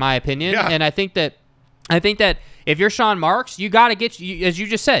that good, in my opinion. Yeah. And I think that if you're Sean Marks, you got to get, as you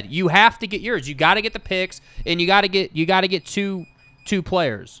just said, you have to get yours. You got to get the picks, and you got to get two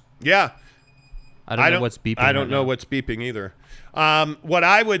players. Yeah. I don't know what's beeping. I don't know what's beeping either. What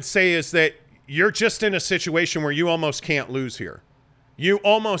I would say is that you're just in a situation where you almost can't lose here. You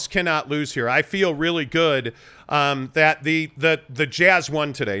almost cannot lose here. I feel really good that the Jazz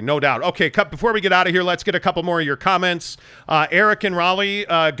won today, no doubt. Okay, before we get out of here, let's get a couple more of your comments. Eric in Raleigh,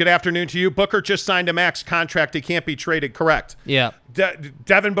 good afternoon to you. Booker just signed a max contract. He can't be traded. Correct. Yeah.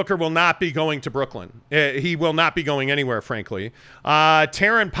 Devin Booker will not be going to Brooklyn. He will not be going anywhere, frankly.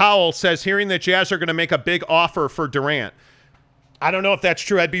 Taryn Powell says, hearing that Jazz are going to make a big offer for Durant. I don't know if that's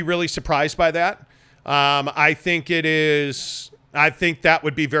true. I'd be really surprised by that. I think that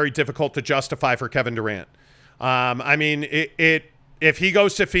would be very difficult to justify for Kevin Durant. I mean, if he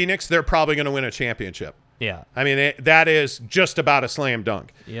goes to Phoenix, they're probably going to win a championship. Yeah. I mean, that is just about a slam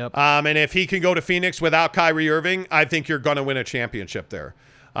dunk. Yep. And if he can go to Phoenix without Kyrie Irving, I think you're going to win a championship there.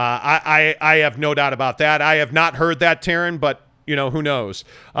 I have no doubt about that. I have not heard that, Taryn, but, you know, who knows?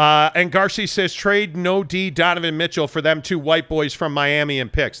 And Garcia says, trade no D Donovan Mitchell for them two white boys from Miami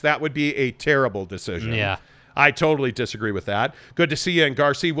and picks. That would be a terrible decision. Yeah. I totally disagree with that. Good to see you, and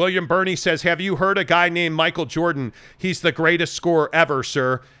Garcia. William Burney says, have you heard a guy named Michael Jordan? He's the greatest scorer ever,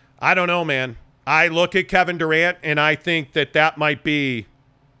 sir. I don't know, man. I look at Kevin Durant, and I think that might be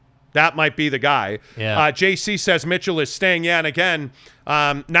the guy. Yeah. JC says Mitchell is staying. Yeah, and again,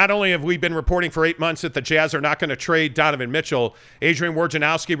 not only have we been reporting for 8 months that the Jazz are not going to trade Donovan Mitchell, Adrian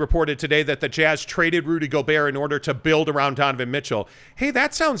Wojnarowski reported today that the Jazz traded Rudy Gobert in order to build around Donovan Mitchell. Hey,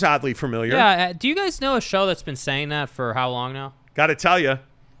 that sounds oddly familiar. Yeah. Do you guys know a show that's been saying that for how long now? Got to tell you.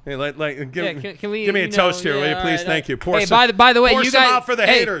 Hey, give me a toast here, will you, please? Thank you. Hey, by the way, pour you some guys out for the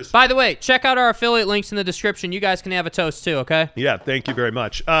haters. By the way, check out our affiliate links in the description. You guys can have a toast too, okay? Yeah, thank you very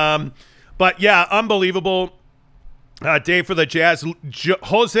much. But, yeah, unbelievable day for the Jazz.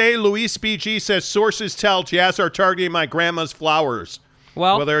 Jose Luis BG says, sources tell Jazz are targeting my grandma's flowers.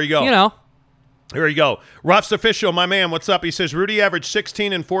 Well, there you go. You know. There you go. Ruff's official, my man, what's up? He says, Rudy averaged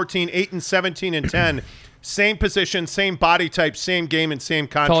 16 and 14, 8 and 17 and 10. Same position, same body type, same game, and same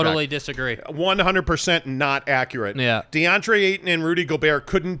contract. Totally disagree. 100% not accurate. Yeah. DeAndre Ayton and Rudy Gobert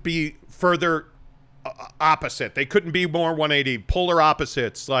couldn't be further opposite. They couldn't be more 180. Polar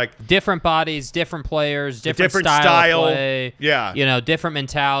opposites. Like different bodies, different players, different style of play. Yeah. You know, different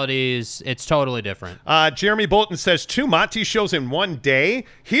mentalities. It's totally different. Jeremy Bolton says 2 Monty shows in one day.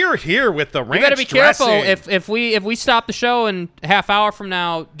 Here with the ranch You got to be dressing. careful. If we stop the show and half hour from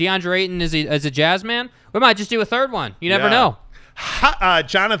now, DeAndre Ayton is a Jazz man, we might just do a third one. You never know.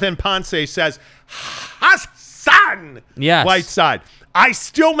 Jonathan Ponce says Hassan Whiteside. I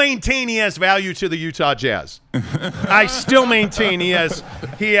still maintain he has value to the Utah Jazz. I still maintain he has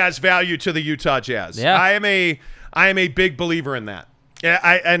value to the Utah Jazz. Yeah. I am a big believer in that.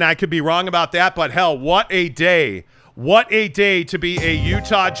 And I could be wrong about that, but hell, what a day. What a day to be a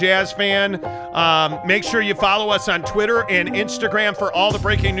Utah Jazz fan. Make sure you follow us on Twitter and Instagram for all the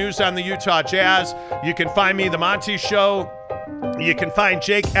breaking news on the Utah Jazz. You can find me, The Monty Show. You can find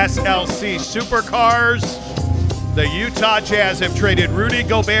Jake SLC Supercars. The Utah Jazz have traded Rudy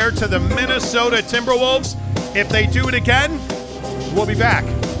Gobert to the Minnesota Timberwolves. If they do it again, we'll be back.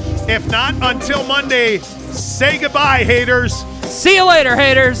 If not, until Monday, say goodbye, haters. See you later,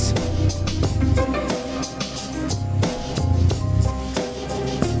 haters.